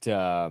exact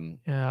and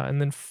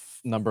then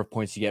number of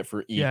points you get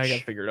for each. Yeah, I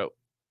gotta figure it out.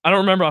 I don't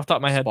remember off the top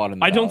of my head.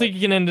 I don't think it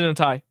can end in a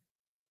tie.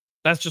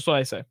 That's just what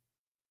I say.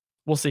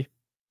 We'll see.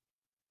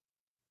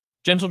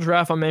 Gentle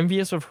Giraffe, I'm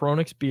envious of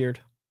Hronek's beard.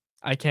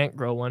 I can't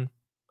grow one.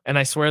 And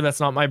I swear that's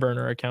not my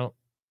burner account.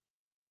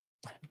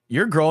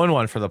 You're growing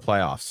one for the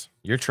playoffs.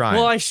 You're trying.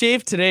 Well, I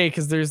shaved today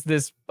because there's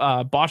this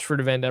Bochford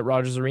event at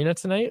Rogers Arena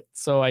tonight.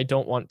 So I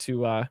don't want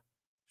to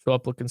show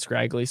up looking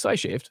scraggly. So I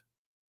shaved.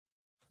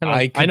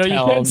 I know you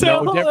can't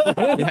tell. No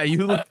yeah,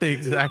 you look the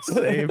exact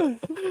same.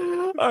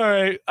 All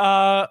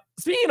right.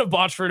 Speaking of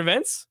Bochford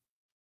events,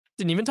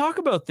 didn't even talk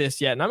about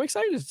this yet. And I'm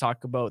excited to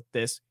talk about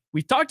this.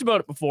 We've talked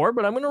about it before,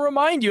 but I'm going to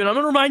remind you, and I'm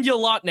going to remind you a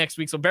lot next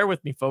week. So bear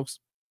with me, folks.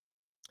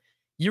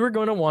 You are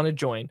going to want to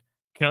join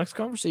Canucks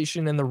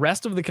Conversation and the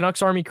rest of the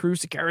Canucks Army crew,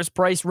 Sakaris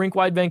Price,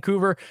 Rink-Wide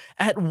Vancouver,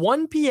 at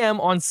 1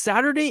 p.m. on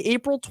Saturday,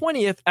 April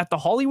 20th at the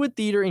Hollywood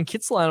Theater in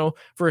Kitsilano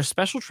for a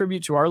special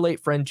tribute to our late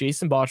friend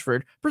Jason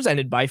Bochford,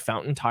 presented by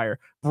Fountain Tire.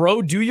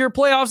 Bro, Do Your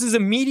Playoffs is a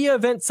media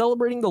event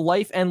celebrating the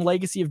life and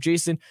legacy of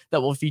Jason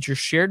that will feature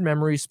shared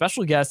memories,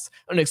 special guests,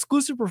 an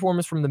exclusive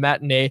performance from the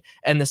matinee,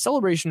 and the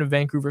celebration of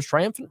Vancouver's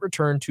triumphant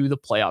return to the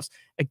playoffs.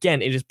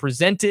 Again, it is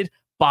presented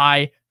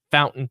by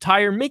Fountain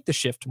Tire. Make the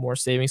shift to more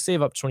savings.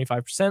 Save up to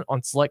 25%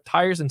 on select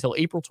tires until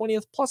April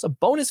 20th, plus a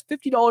bonus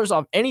 $50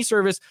 off any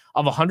service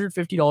of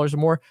 $150 or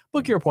more.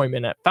 Book your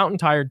appointment at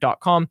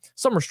fountaintire.com.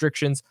 Some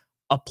restrictions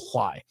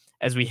apply.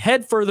 As we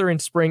head further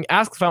into spring,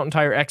 ask Fountain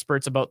Tire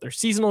experts about their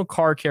seasonal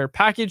car care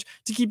package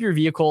to keep your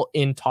vehicle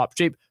in top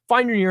shape.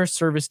 Find your nearest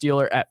service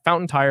dealer at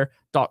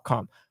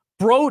fountaintire.com.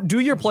 Bro, Do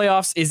Your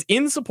Playoffs is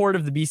in support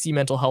of the BC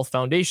Mental Health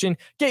Foundation.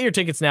 Get your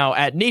tickets now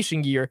at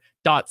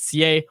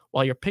nationgear.ca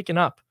while you're picking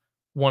up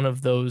one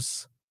of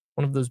those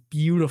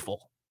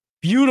beautiful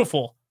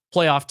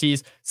playoff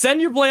tees. Send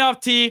your playoff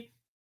tee.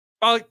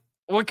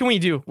 What can we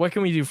do? What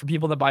can we do for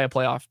people that buy a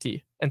playoff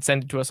tee and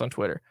send it to us on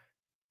Twitter?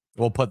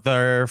 We'll put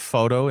their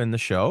photo in the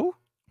show.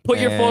 Put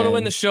your photo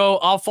in the show.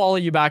 I'll follow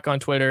you back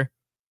on Twitter.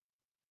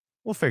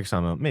 We'll figure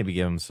something out. Maybe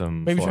give them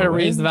some. Maybe try to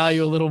raise the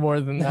value a little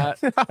more than that.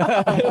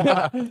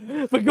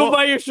 But go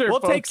buy your shirt. We'll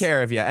folks. take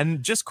care of you.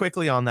 And just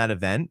quickly on that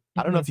event,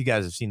 I don't know if you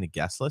guys have seen the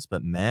guest list,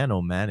 but man,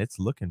 oh man, it's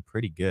looking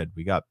pretty good.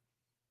 We got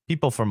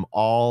people from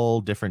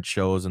all different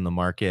shows in the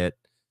market.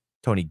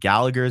 Tony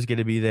Gallagher is going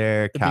to be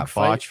there. Kat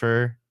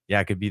Fochfer. Yeah,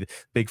 it could be the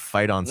big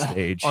fight on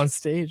stage. On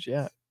stage,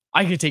 yeah.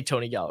 I could take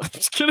Tony Gallagher.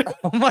 Just kidding.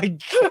 Oh my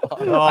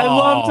God. I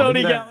love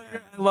Tony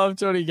Gallagher. I love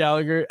Tony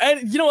Gallagher.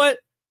 And you know what?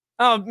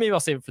 Maybe I'll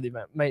save it for the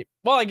event.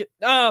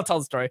 I'll tell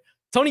the story.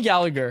 Tony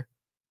Gallagher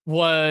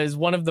was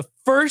one of the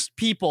first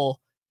people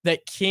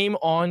that came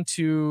on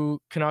to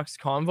Canucks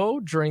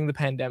Convo during the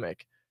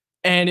pandemic.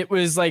 And it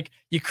was like,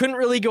 you couldn't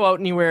really go out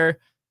anywhere.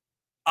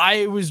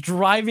 I was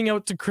driving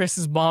out to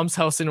Chris's mom's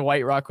house in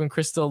White Rock when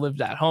Chris still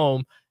lived at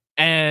home.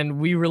 And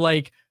we were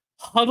like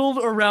huddled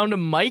around a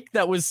mic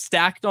that was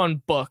stacked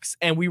on books.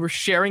 And we were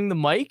sharing the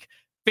mic.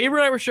 Faber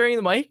and I were sharing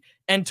the mic.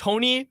 And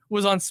Tony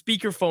was on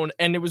speakerphone.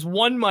 And it was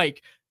one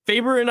mic.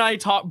 Faber and I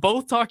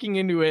both talking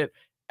into it.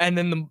 And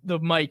then the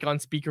mic on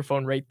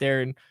speakerphone right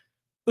there. And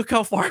look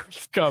how far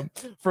we've come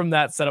from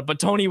that setup. But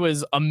Tony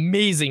was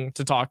amazing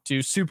to talk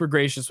to. Super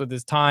gracious with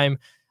his time.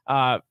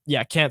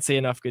 Can't say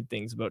enough good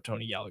things about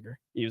Tony Gallagher.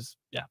 He was,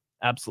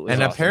 absolutely.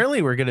 And awesome.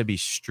 Apparently we're going to be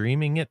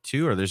streaming it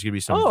too, or there's going to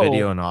be some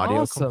video and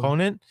audio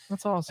component.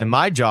 That's awesome. And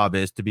my job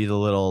is to be the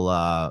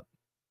little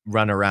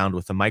run around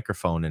with a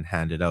microphone and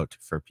hand it out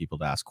for people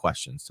to ask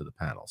questions to the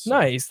panels. So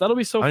nice. That'll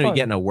be so fun. I'm going to be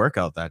getting a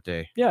workout that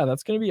day. Yeah,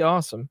 that's going to be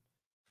awesome.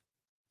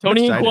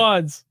 Tony and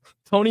Quads.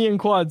 Tony and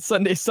Quads.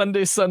 Sunday.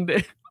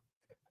 That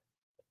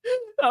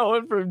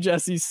one from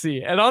Jesse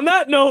C. And on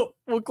that note,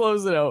 we'll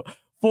close it out.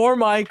 For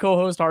my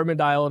co-host Harman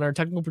Dial and our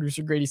technical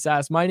producer Grady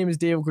Sass, my name is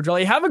David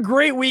Quadrelli. Have a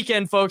great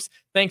weekend, folks.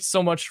 Thanks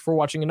so much for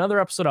watching another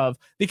episode of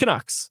the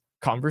Canucks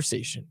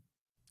Conversation.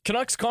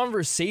 Canucks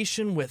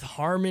Conversation with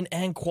Harman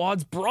and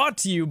Quads, brought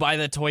to you by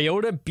the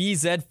Toyota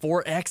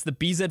BZ4X. The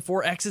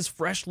BZ4X's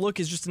fresh look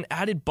is just an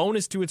added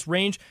bonus to its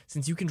range,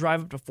 since you can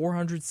drive up to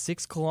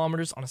 406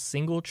 kilometers on a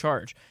single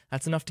charge.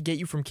 That's enough to get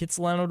you from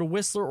Kitsilano to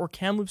Whistler or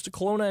Kamloops to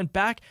Kelowna and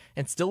back,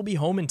 and still be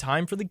home in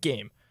time for the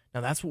game.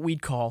 Now that's what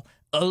we'd call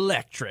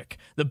electric.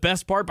 The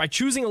best part, by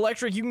choosing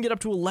electric, you can get up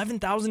to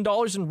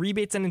 $11,000 in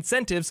rebates and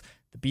incentives.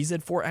 The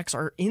BZ4X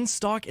are in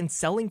stock and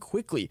selling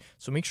quickly,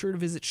 so make sure to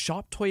visit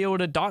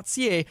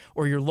shoptoyota.ca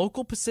or your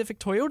local Pacific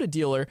Toyota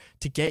dealer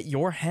to get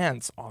your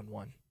hands on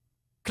one.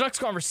 Canucks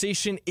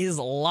Conversation is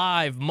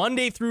live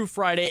Monday through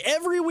Friday,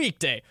 every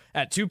weekday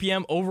at 2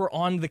 p.m. over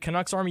on the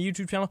Canucks Army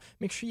YouTube channel.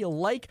 Make sure you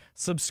like,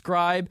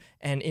 subscribe,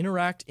 and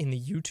interact in the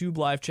YouTube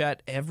live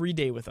chat every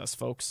day with us,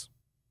 folks.